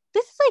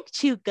 this is like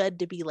too good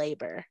to be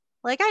labor.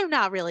 Like, I'm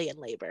not really in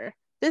labor.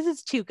 This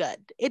is too good.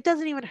 It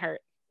doesn't even hurt.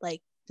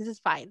 Like, this is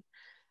fine.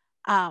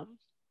 Um,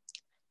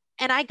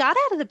 and I got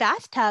out of the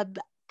bathtub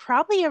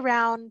probably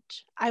around,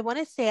 I want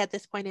to say at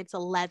this point it's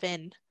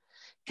 11,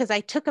 because I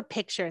took a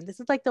picture, and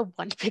this is like the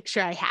one picture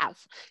I have,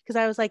 because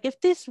I was like,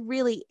 if this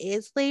really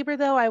is labor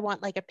though, I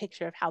want like a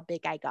picture of how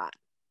big I got.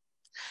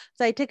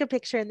 So I took a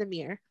picture in the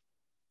mirror,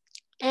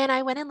 and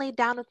I went and laid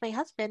down with my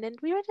husband, and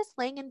we were just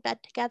laying in bed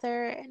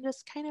together and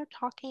just kind of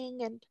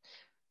talking and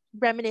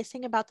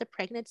reminiscing about the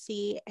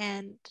pregnancy.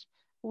 And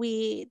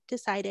we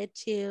decided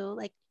to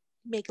like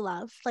make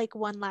love like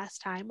one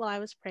last time while I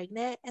was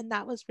pregnant. And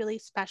that was really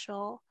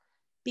special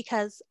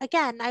because,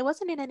 again, I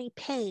wasn't in any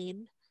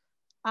pain.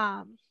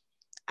 Um,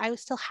 I was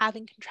still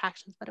having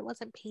contractions, but it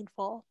wasn't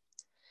painful.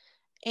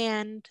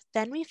 And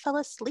then we fell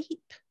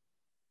asleep.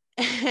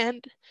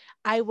 And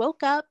I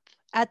woke up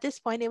at this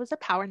point, it was a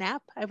power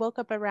nap. I woke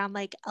up around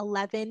like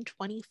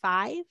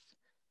 11:25,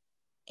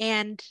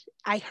 and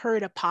I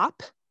heard a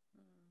pop.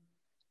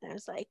 And I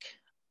was like,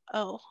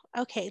 oh,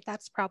 okay,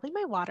 that's probably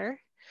my water.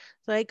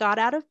 So I got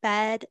out of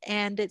bed,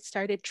 and it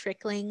started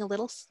trickling a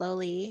little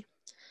slowly.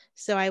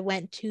 So I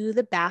went to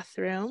the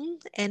bathroom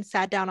and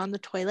sat down on the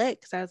toilet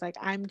because I was like,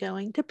 I'm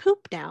going to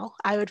poop now.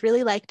 I would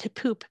really like to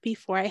poop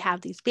before I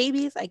have these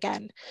babies.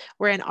 Again,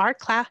 we're in our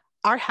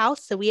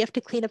house, so we have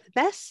to clean up the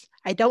mess.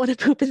 I don't want to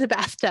poop in the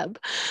bathtub.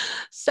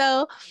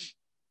 So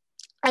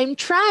I'm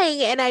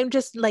trying, and I'm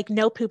just like,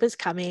 no poop is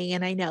coming.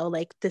 And I know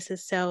like this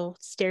is so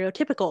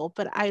stereotypical,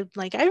 but I'm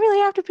like, I really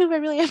have to poop. I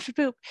really have to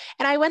poop.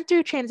 And I went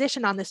through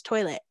transition on this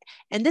toilet.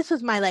 And this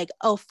was my like,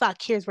 oh,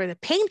 fuck, here's where the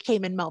pain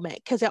came in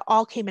moment, because it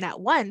all came in at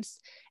once.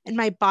 And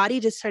my body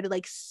just started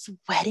like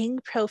sweating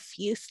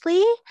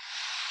profusely.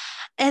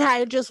 And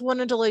I just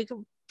wanted to like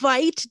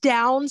bite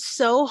down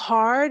so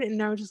hard.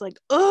 And I was just like,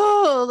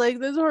 oh, like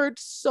this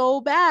hurts so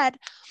bad.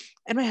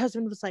 And my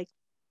husband was like,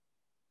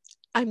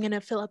 I'm going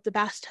to fill up the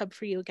bathtub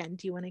for you again.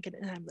 Do you want to get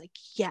it? And I'm like,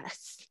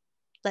 yes.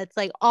 That's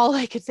like all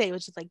I could say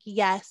was just like,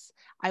 yes,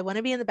 I want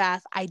to be in the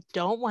bath. I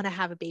don't want to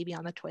have a baby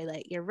on the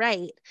toilet. You're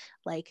right.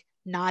 Like,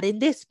 not in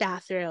this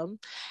bathroom.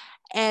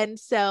 And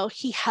so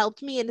he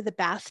helped me into the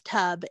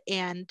bathtub,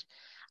 and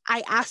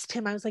I asked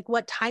him, I was like,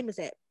 what time is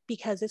it?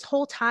 Because this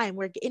whole time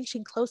we're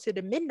inching closer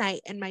to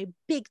midnight. And my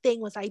big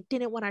thing was I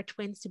didn't want our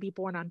twins to be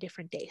born on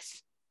different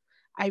days.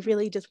 I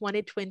really just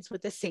wanted twins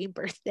with the same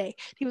birthday.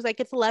 He was like,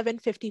 it's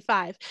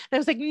 11:55. And I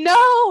was like,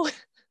 no.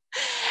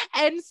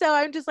 And so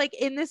I'm just like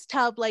in this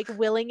tub, like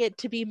willing it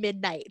to be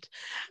midnight.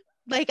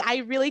 Like I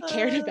really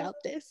cared about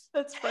this.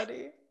 That's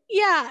funny.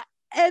 Yeah.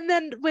 And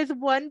then with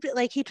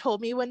like he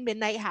told me when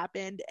midnight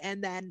happened,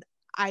 and then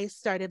I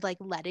started like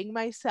letting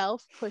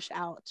myself push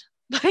out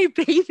my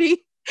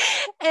baby.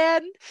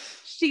 And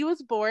she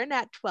was born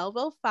at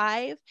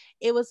 12:05.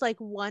 It was like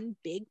one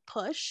big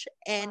push,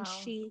 and Wow.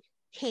 she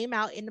came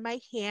out into my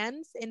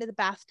hands into the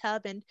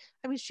bathtub. And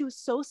I mean, she was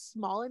so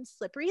small and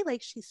slippery,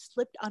 like she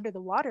slipped under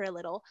the water a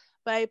little,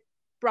 but I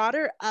brought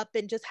her up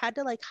and just had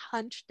to like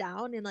hunch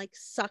down and like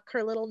suck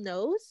her little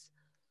nose,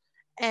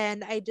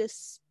 and I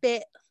just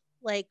spit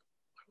like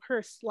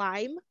her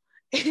slime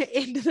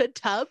into the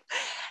tub.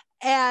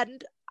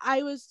 And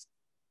I was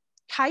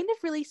kind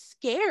of really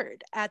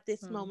scared at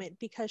this moment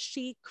because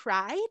she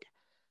cried,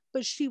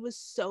 but she was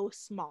so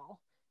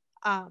small.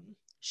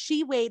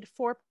 She weighed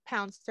 4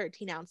 pounds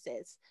 13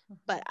 ounces,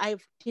 but I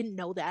didn't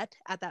know that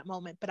at that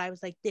moment. But I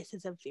was like, this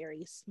is a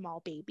very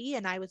small baby,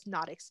 and I was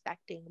not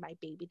expecting my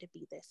baby to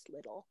be this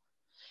little.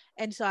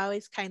 And so I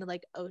was kind of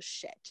like, oh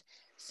shit.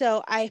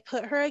 So I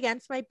put her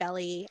against my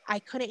belly. I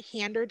couldn't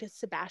hand her to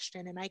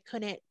Sebastian, and I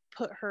couldn't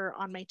put her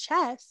on my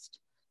chest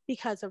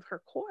because of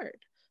her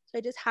cord. So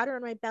I just had her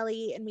on my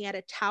belly and we had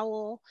a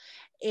towel.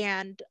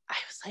 And I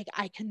was like,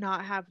 I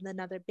cannot have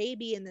another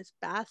baby in this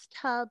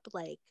bathtub.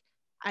 Like,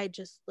 I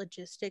just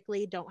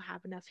logistically don't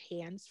have enough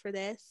hands for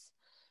this.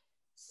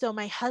 So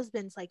my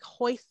husband's like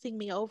hoisting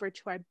me over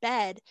to our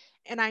bed.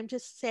 And I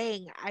was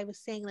saying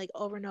like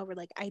over and over,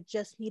 like, I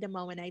just need a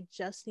moment. I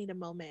just need a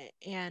moment.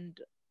 And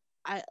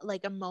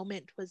a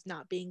moment was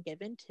not being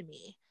given to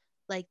me.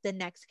 Like the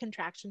next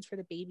contractions for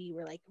the baby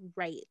were like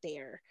right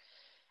there.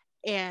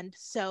 And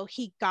so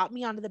he got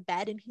me onto the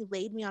bed and he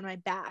laid me on my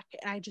back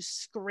and I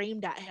just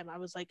screamed at him. I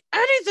was like,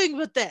 anything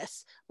but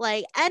this,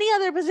 like any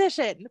other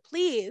position,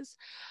 please.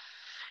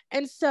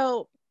 And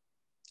so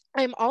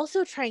I'm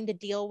also trying to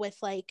deal with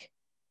like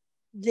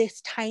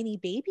this tiny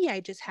baby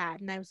I just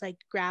had. And I was like,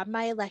 grab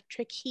my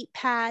electric heat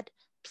pad,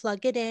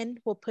 plug it in,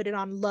 we'll put it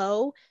on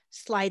low,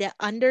 slide it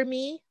under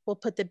me, we'll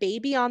put the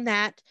baby on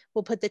that,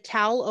 we'll put the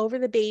towel over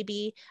the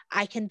baby,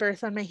 I can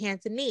birth on my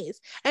hands and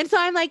knees. And so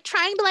I'm like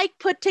trying to like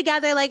put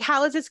together like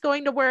how is this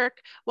going to work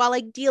while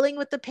like dealing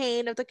with the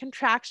pain of the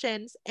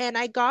contractions. And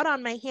I got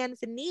on my hands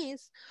and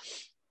knees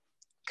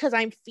because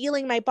I'm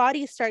feeling my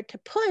body start to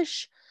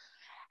push.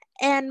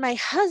 And my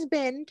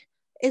husband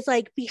is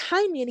like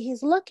behind me and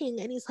he's looking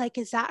and he's like,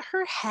 is that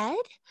her head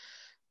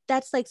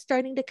that's like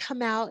starting to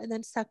come out and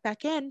then suck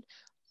back in?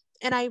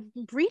 And I'm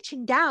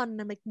reaching down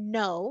and I'm like,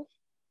 no,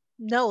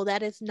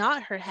 that is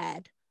not her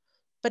head.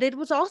 But it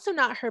was also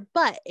not her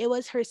butt. It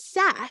was her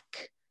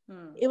sac.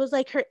 It was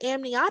like her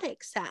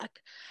amniotic sac.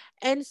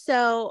 And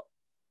so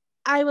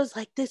I was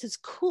like, this is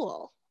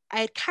cool. I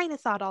had kind of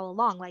thought all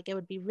along, like it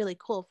would be really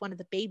cool if one of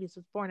the babies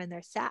was born in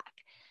their sac.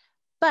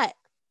 But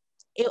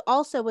it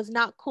also was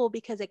not cool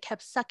because it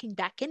kept sucking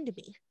back into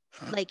me.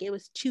 Like it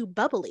was too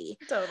bubbly.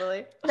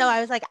 Totally. So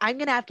I was like, I'm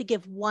going to have to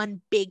give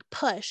one big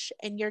push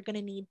and you're going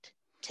to need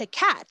to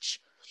catch.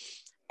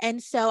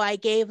 And so I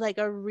gave like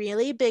a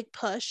really big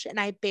push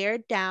and I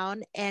bared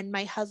down and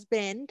my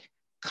husband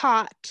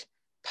caught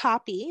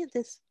Poppy,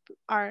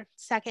 our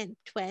second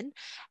twin,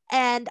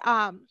 and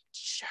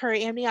her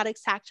amniotic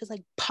sac just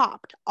like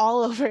popped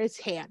all over his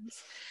hands.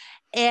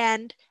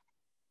 And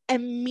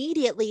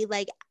immediately,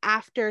 like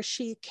after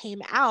she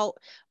came out,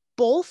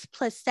 both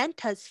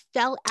placentas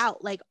fell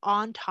out like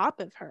on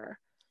top of her.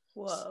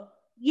 Whoa.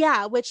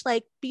 Yeah, which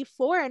like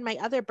before in my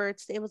other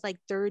births, it was like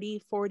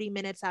 30-40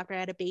 minutes after I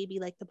had a baby,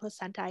 like the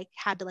placenta I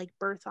had to like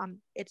birth on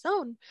its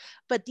own.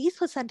 But these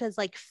placentas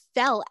like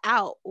fell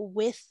out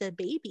with the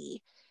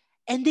baby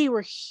and they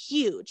were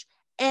huge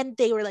and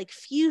they were like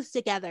fused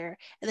together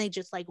and they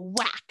just like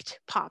whacked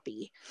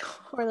Poppy,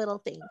 poor little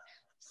thing.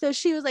 So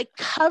she was like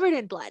covered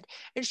in blood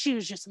and she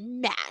was just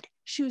mad.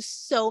 She was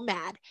so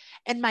mad.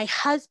 And my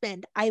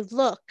husband, I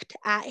looked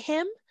at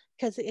him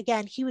because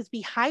again, he was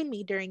behind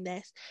me during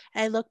this.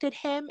 And I looked at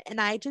him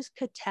and I just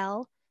could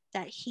tell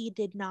that he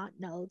did not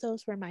know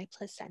those were my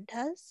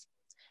placentas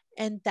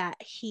and that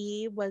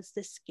he was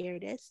the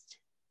scaredest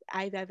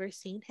I've ever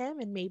seen him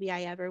and maybe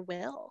I ever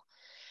will.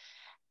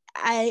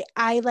 I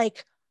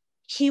like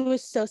he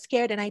was so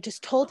scared and I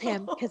just told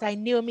him because I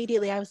knew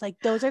immediately. I was like,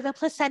 those are the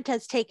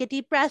placentas. Take a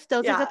deep breath.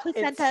 Those are the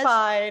placentas. It's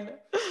fine.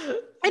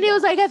 And he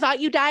was like, I thought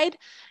you died.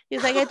 He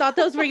was like, I thought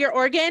those were your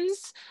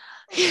organs.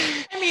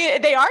 I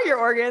mean, they are your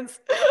organs.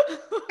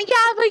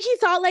 Yeah, but he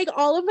thought like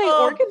all of my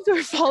organs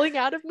were falling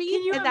out of me.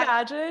 Can you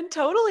imagine?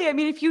 Totally. I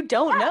mean, if you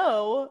don't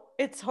know,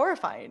 it's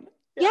horrifying.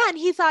 Yeah, and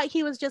he thought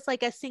he was just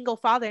like a single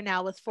father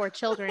now with 4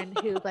 children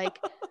who like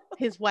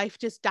his wife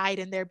just died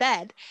in their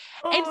bed.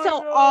 And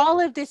so all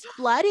of this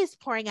blood is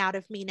pouring out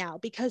of me now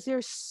because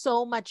there's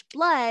so much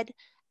blood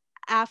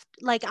after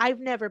like I've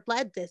never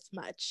bled this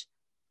much.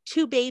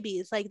 2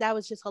 babies, like that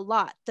was just a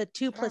lot. The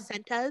 2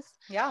 placentas.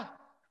 Yeah.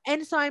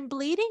 And so I'm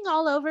bleeding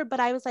all over, but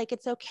I was like,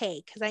 it's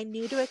okay because I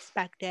knew to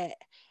expect it.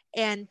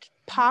 And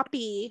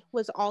Poppy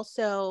was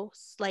also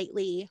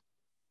slightly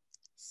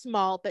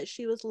small, but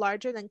she was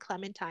larger than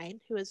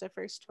Clementine, who was the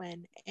first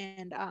twin.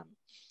 And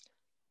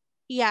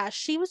yeah,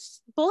 she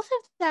was both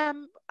of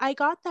them. I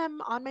got them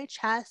on my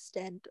chest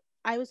and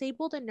I was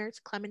able to nurse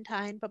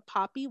Clementine, but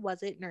Poppy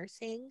wasn't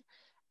nursing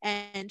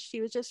and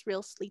she was just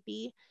real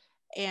sleepy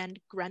and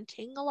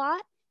grunting a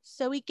lot.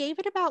 So we gave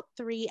it about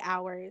 3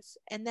 hours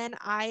and then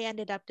I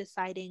ended up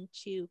deciding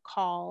to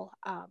call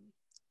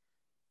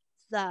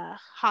the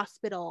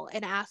hospital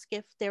and ask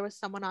if there was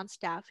someone on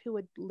staff who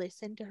would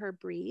listen to her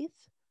breathe.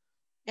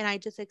 And I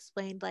just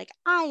explained, like,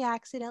 I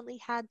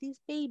accidentally had these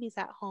babies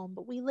at home,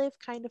 but we live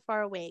kind of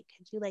far away.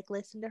 Could you, like,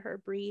 listen to her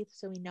breathe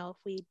so we know if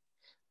we,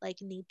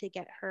 like, need to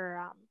get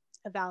her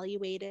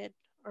evaluated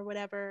or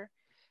whatever?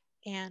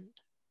 And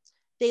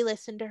they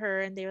listened to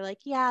her and they were like,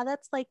 yeah,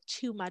 that's, like,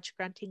 too much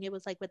grunting. It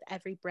was, like, with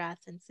every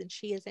breath. And since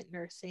she isn't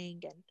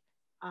nursing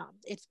and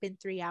it's been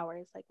 3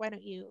 hours, like, why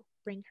don't you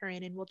bring her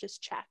in and we'll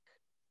just check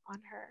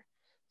on her?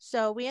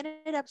 So we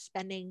ended up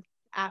spending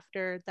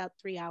after that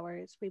 3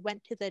 hours, we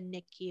went to the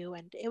NICU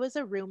and it was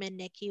a room in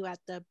NICU at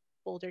the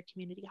Boulder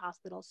Community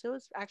Hospital. So it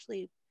was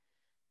actually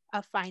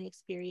a fine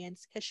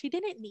experience because she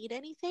didn't need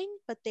anything,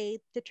 but they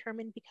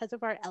determined because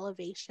of our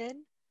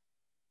elevation,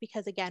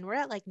 because again, we're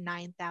at like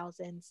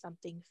 9,000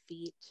 something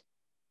feet.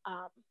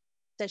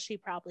 that she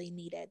probably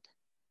needed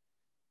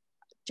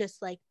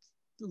just like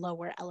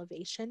lower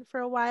elevation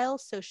for a while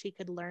so she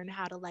could learn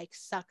how to like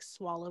suck,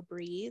 swallow,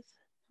 breathe.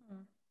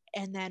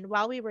 And then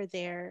while we were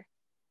there,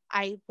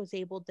 I was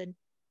able to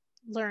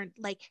learn,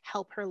 like,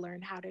 help her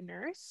learn how to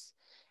nurse.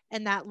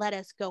 And that let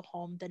us go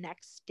home the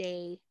next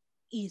day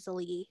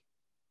easily.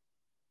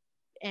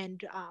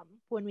 And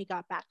when we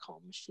got back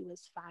home, she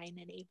was fine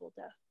and able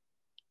to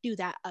do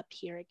that up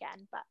here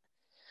again. But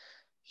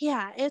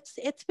yeah,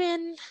 it's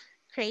been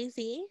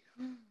crazy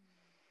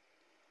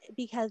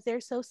because they're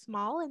so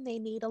small and they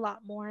need a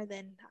lot more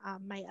than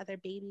my other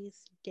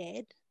babies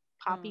did.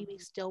 Poppy, we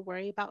still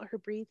worry about her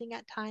breathing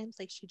at times.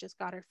 Like, she just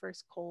got her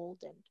first cold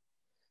and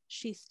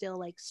she still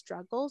like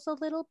struggles a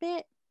little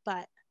bit,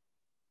 but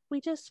we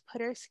just put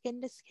her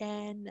skin to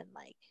skin and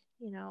like,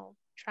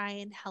 try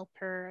and help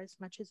her as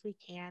much as we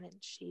can. And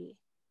she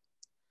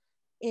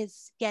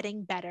is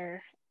getting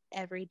better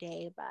every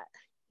day. But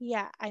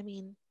yeah, I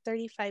mean,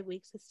 35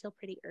 weeks is still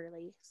pretty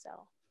early.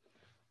 So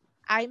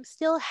I'm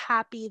still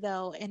happy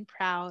though and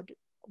proud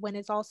when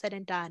it's all said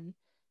and done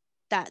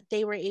that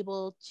they were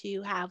able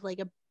to have like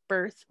a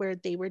birth where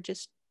they were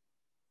just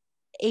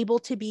able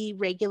to be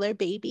regular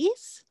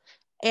babies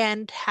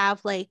and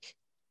have like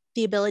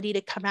the ability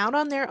to come out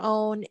on their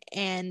own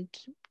and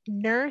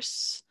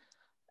nurse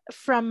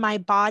from my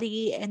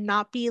body and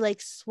not be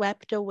like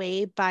swept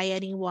away by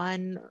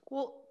anyone.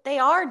 Well, they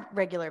are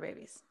regular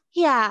babies.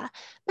 Yeah,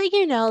 but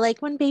like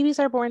when babies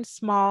are born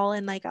small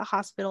in like a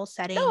hospital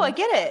setting. No, I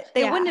get it.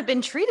 They wouldn't have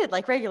been treated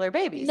like regular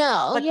babies.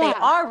 No, but they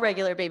are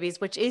regular babies,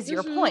 which is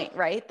your point,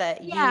 right?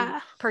 That you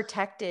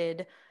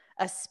protected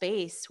a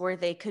space where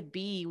they could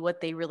be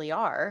what they really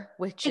are,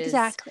 which is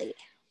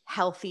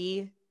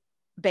healthy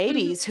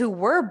babies who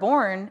were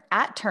born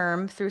at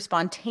term through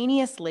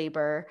spontaneous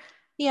labor.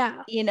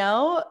 Yeah.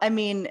 I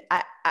mean,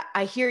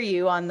 I hear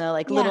you on the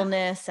like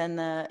littleness and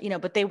the,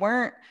 but they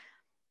weren't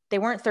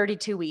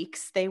 32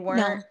 weeks. They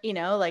weren't,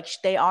 like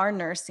they are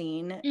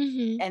nursing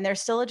and they're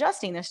still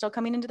adjusting. They're still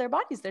coming into their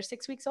bodies. They're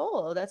 6 weeks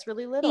old. That's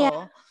really little.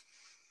 Yeah.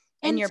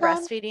 And you're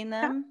breastfeeding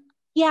them?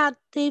 Yeah,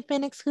 they've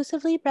been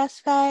exclusively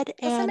breastfed.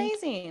 That's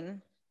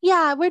amazing.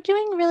 Yeah, we're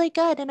doing really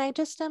good. And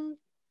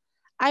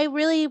I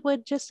really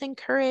would just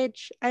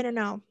encourage, I don't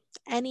know,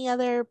 any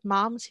other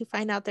moms who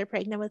find out they're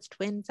pregnant with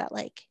twins that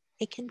like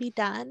it can be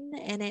done.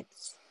 And it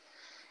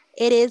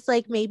is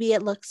like, maybe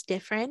it looks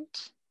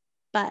different,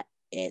 but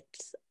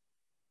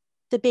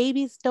the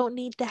babies don't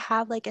need to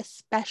have like a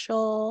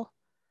special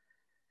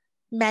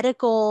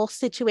medical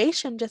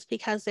situation just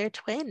because they're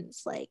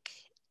twins. Like,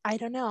 I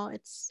don't know.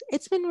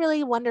 It's been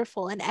really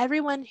wonderful. And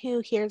everyone who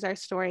hears our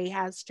story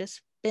has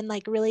just been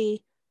like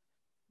really,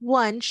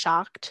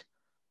 shocked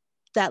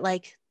that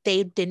like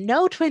they didn't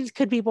know twins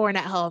could be born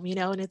at home,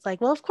 and it's like,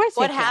 well, of course.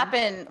 What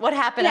happened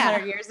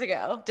 100 years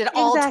ago? Did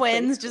all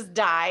twins just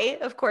die?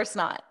 Of course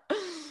not.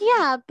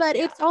 Yeah, but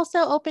it's also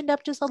opened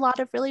up just a lot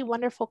of really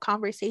wonderful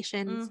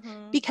conversations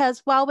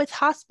because while with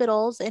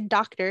hospitals and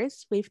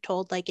doctors, we've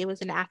told like it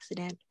was an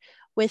accident.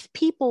 With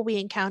people we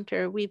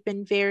encounter, we've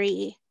been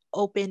very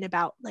open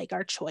about like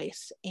our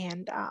choice.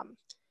 And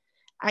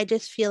I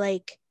just feel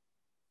like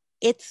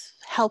it's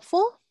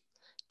helpful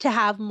to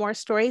have more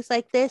stories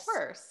like this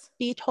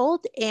be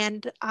told.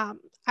 And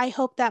I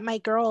hope that my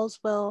girls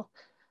will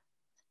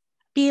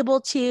be able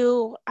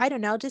to, I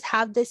don't know, just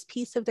have this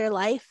piece of their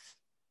life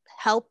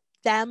help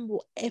them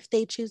if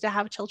they choose to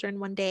have children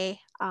one day,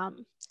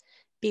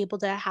 be able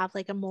to have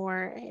like a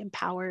more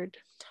empowered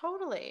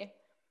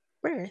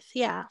birth.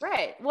 Yeah.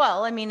 Right.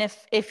 Well, I mean,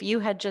 if you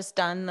had just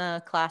done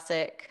the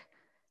classic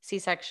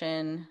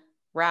C-section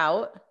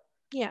route,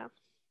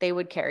 they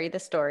would carry the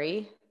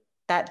story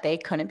that they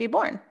couldn't be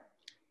born.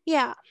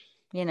 Yeah.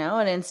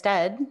 And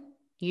instead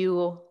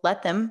you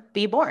let them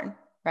be born,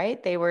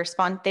 right? They were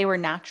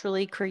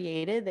naturally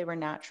created. They were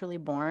naturally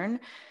born.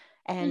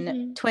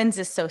 And twins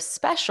is so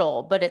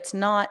special, but it's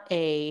not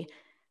an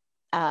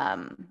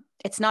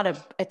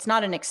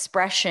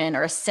expression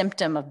or a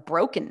symptom of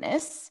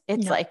brokenness.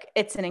 It's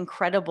it's an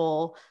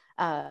incredible,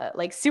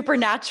 like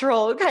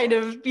supernatural kind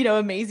of,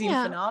 amazing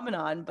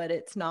phenomenon, but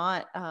it's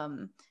not,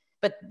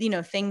 but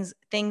things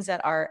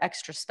that are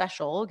extra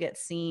special get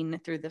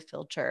seen through the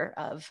filter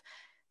of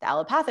the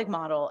allopathic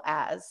model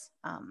as,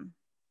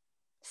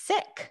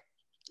 sick.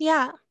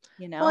 Yeah.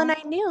 Well, and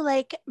I knew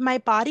like my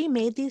body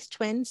made these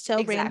twins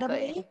so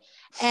randomly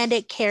and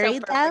it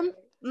carried them.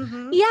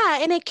 Yeah.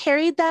 And it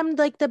carried them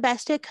like the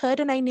best it could.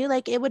 And I knew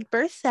like it would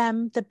birth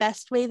them the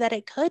best way that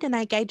it could. And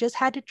like, I just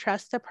had to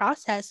trust the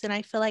process. And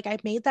I feel like I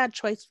made that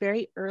choice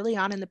very early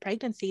on in the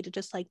pregnancy to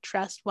just like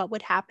trust what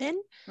would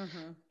happen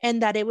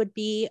and that it would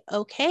be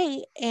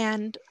okay.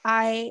 And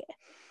I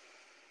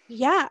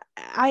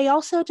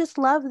also just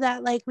love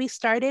that like we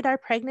started our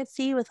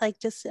pregnancy with like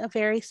just a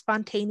very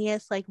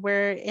spontaneous, like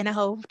we're in a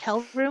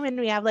hotel room and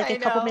we have like a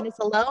couple minutes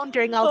alone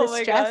during all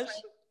this stress.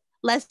 Like,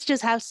 let's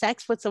just have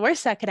sex. What's the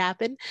worst that could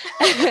happen?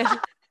 And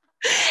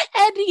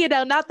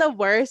not the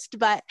worst,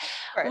 but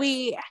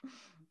we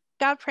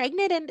got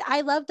pregnant. And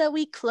I love that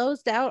we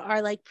closed out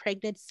our like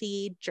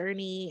pregnancy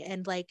journey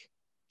and like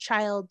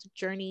child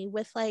journey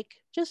with like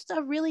just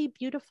a really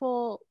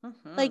beautiful,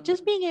 like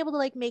just being able to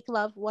like make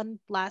love one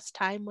last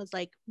time was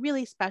like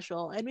really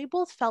special. And we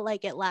both felt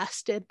like it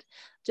lasted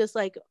just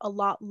like a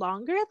lot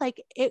longer.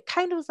 Like it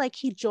kind of was like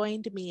he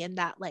joined me in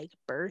that like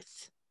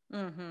birth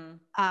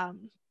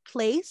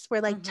place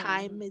where like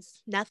time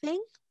is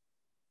nothing.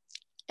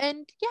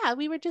 And yeah,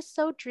 we were just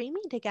so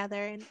dreamy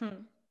together. And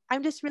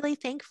I'm just really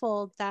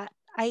thankful that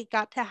I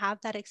got to have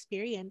that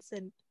experience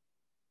and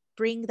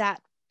bring that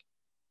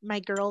my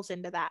girls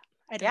into that.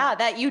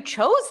 That you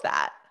chose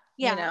that.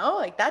 Yeah. You know,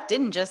 like that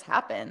didn't just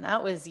happen.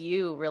 That was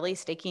you really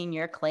staking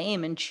your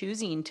claim and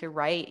choosing to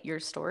write your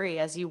story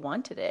as you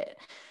wanted it.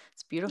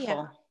 It's beautiful.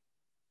 Yeah.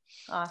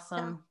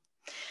 Awesome.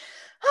 Yeah.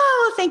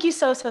 Oh, thank you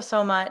so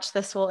much.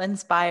 This will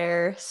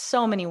inspire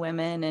so many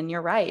women. And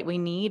you're right. We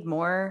need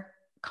more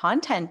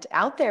content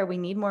out there. We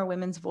need more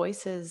women's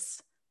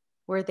voices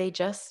where they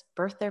just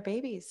birth their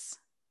babies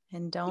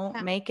and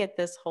don't make it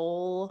this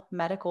whole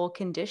medical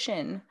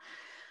condition.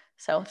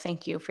 So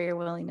thank you for your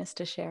willingness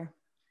to share.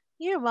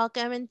 You're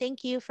welcome. And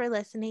thank you for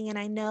listening. And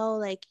I know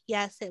like,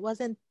 yes, it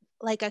wasn't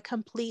like a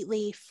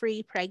completely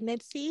free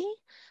pregnancy.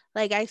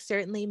 Like I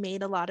certainly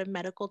made a lot of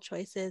medical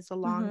choices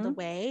along the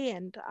way.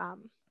 And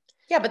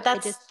but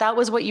that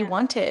was what you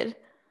wanted.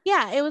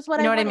 Yeah, it was what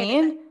I wanted. You know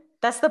what I mean?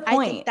 That's the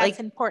point. I think that's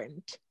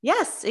important.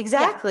 Yes,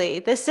 exactly.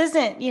 Yeah. This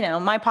isn't,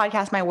 my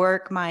podcast, my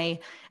work, my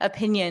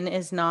opinion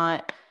is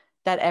not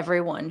that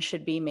everyone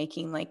should be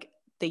making like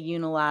the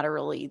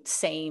unilaterally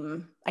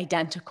same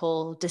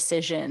identical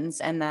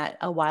decisions and that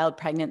a wild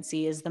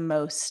pregnancy is the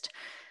most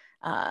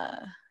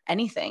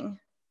anything,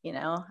 and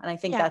I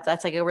think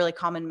that's like a really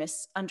common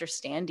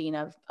misunderstanding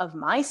of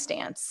my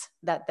stance,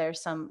 that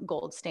there's some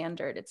gold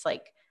standard. It's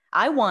like,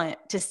 I want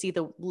to see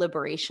the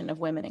liberation of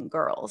women and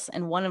girls.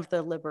 And one of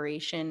the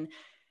liberation,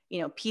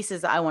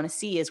 pieces that I want to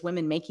see is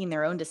women making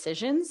their own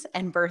decisions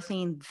and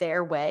birthing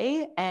their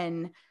way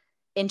and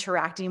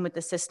interacting with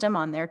the system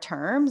on their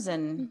terms.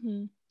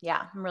 And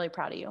I'm really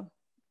proud of you.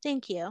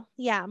 Thank you.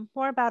 Yeah.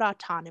 More about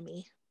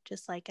autonomy,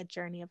 just like a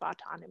journey of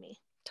autonomy.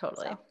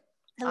 Totally. So,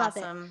 I love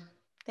it.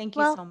 Thank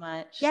you so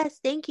much. Yes.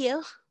 Thank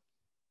you.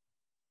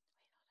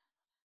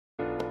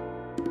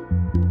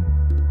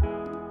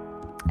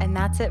 And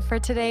that's it for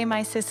today,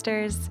 my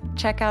sisters.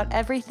 Check out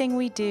everything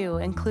we do,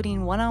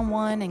 including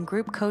one-on-one and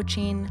group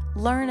coaching,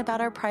 learn about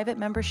our private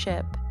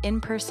membership,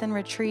 in-person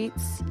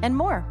retreats, and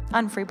more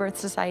on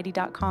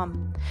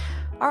freebirthsociety.com.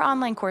 Our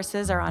online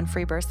courses are on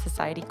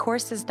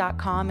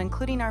freebirthsocietycourses.com,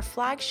 including our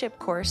flagship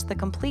course, The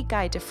Complete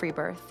Guide to Free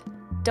Birth.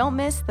 Don't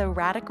miss the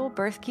Radical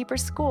Birthkeeper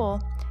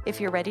School if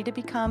you're ready to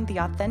become the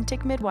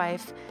authentic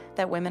midwife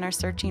that women are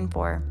searching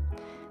for.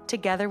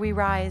 Together we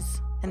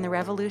rise, and the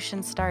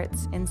revolution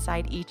starts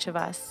inside each of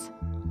us.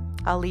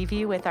 I'll leave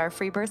you with our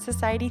Free Birth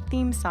Society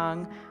theme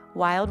song,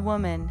 Wild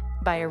Woman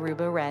by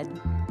Aruba Red.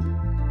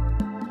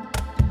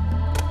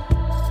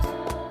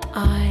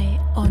 I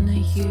honor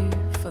you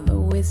for the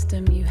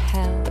wisdom you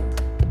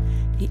held,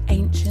 the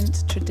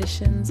ancient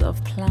traditions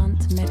of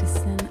plant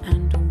medicine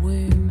and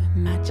womb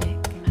magic.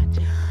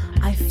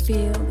 I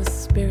feel the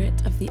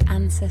spirit of the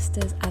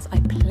ancestors as I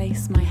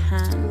place my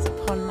hands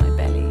upon my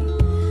belly.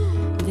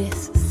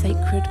 This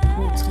sacred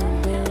portal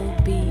will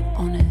be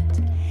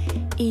honored.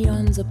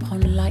 Eons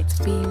upon light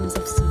beams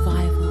of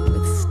survival,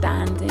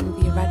 withstanding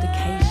the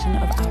eradication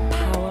of our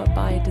power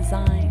by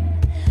design.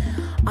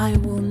 I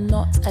will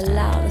not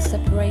allow the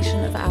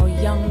separation of our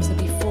young to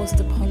be forced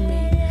upon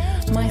me.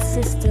 My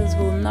sisters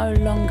will no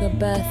longer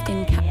birth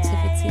in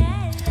captivity.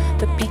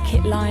 The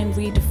picket line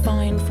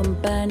redefined from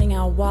burning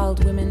our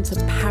wild women to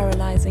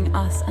paralyzing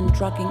us and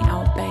drugging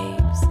our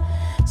babes.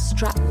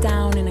 Strapped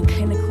down in a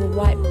clinical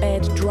white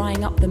bed,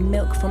 drying up the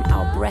milk from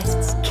our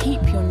breasts.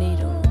 Keep your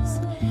needles.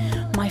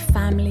 My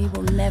family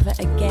will never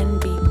again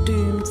be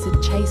doomed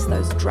to chase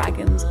those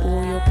dragons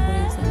or your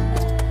poison.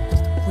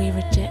 We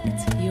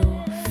reject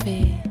your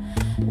fear.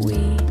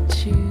 We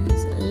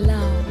choose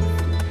love.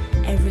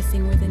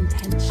 Everything with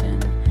intention.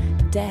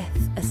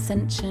 Death,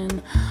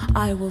 ascension.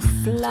 I will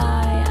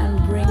fly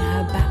and bring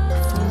her back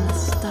from the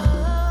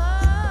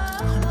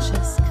stars.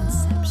 Conscious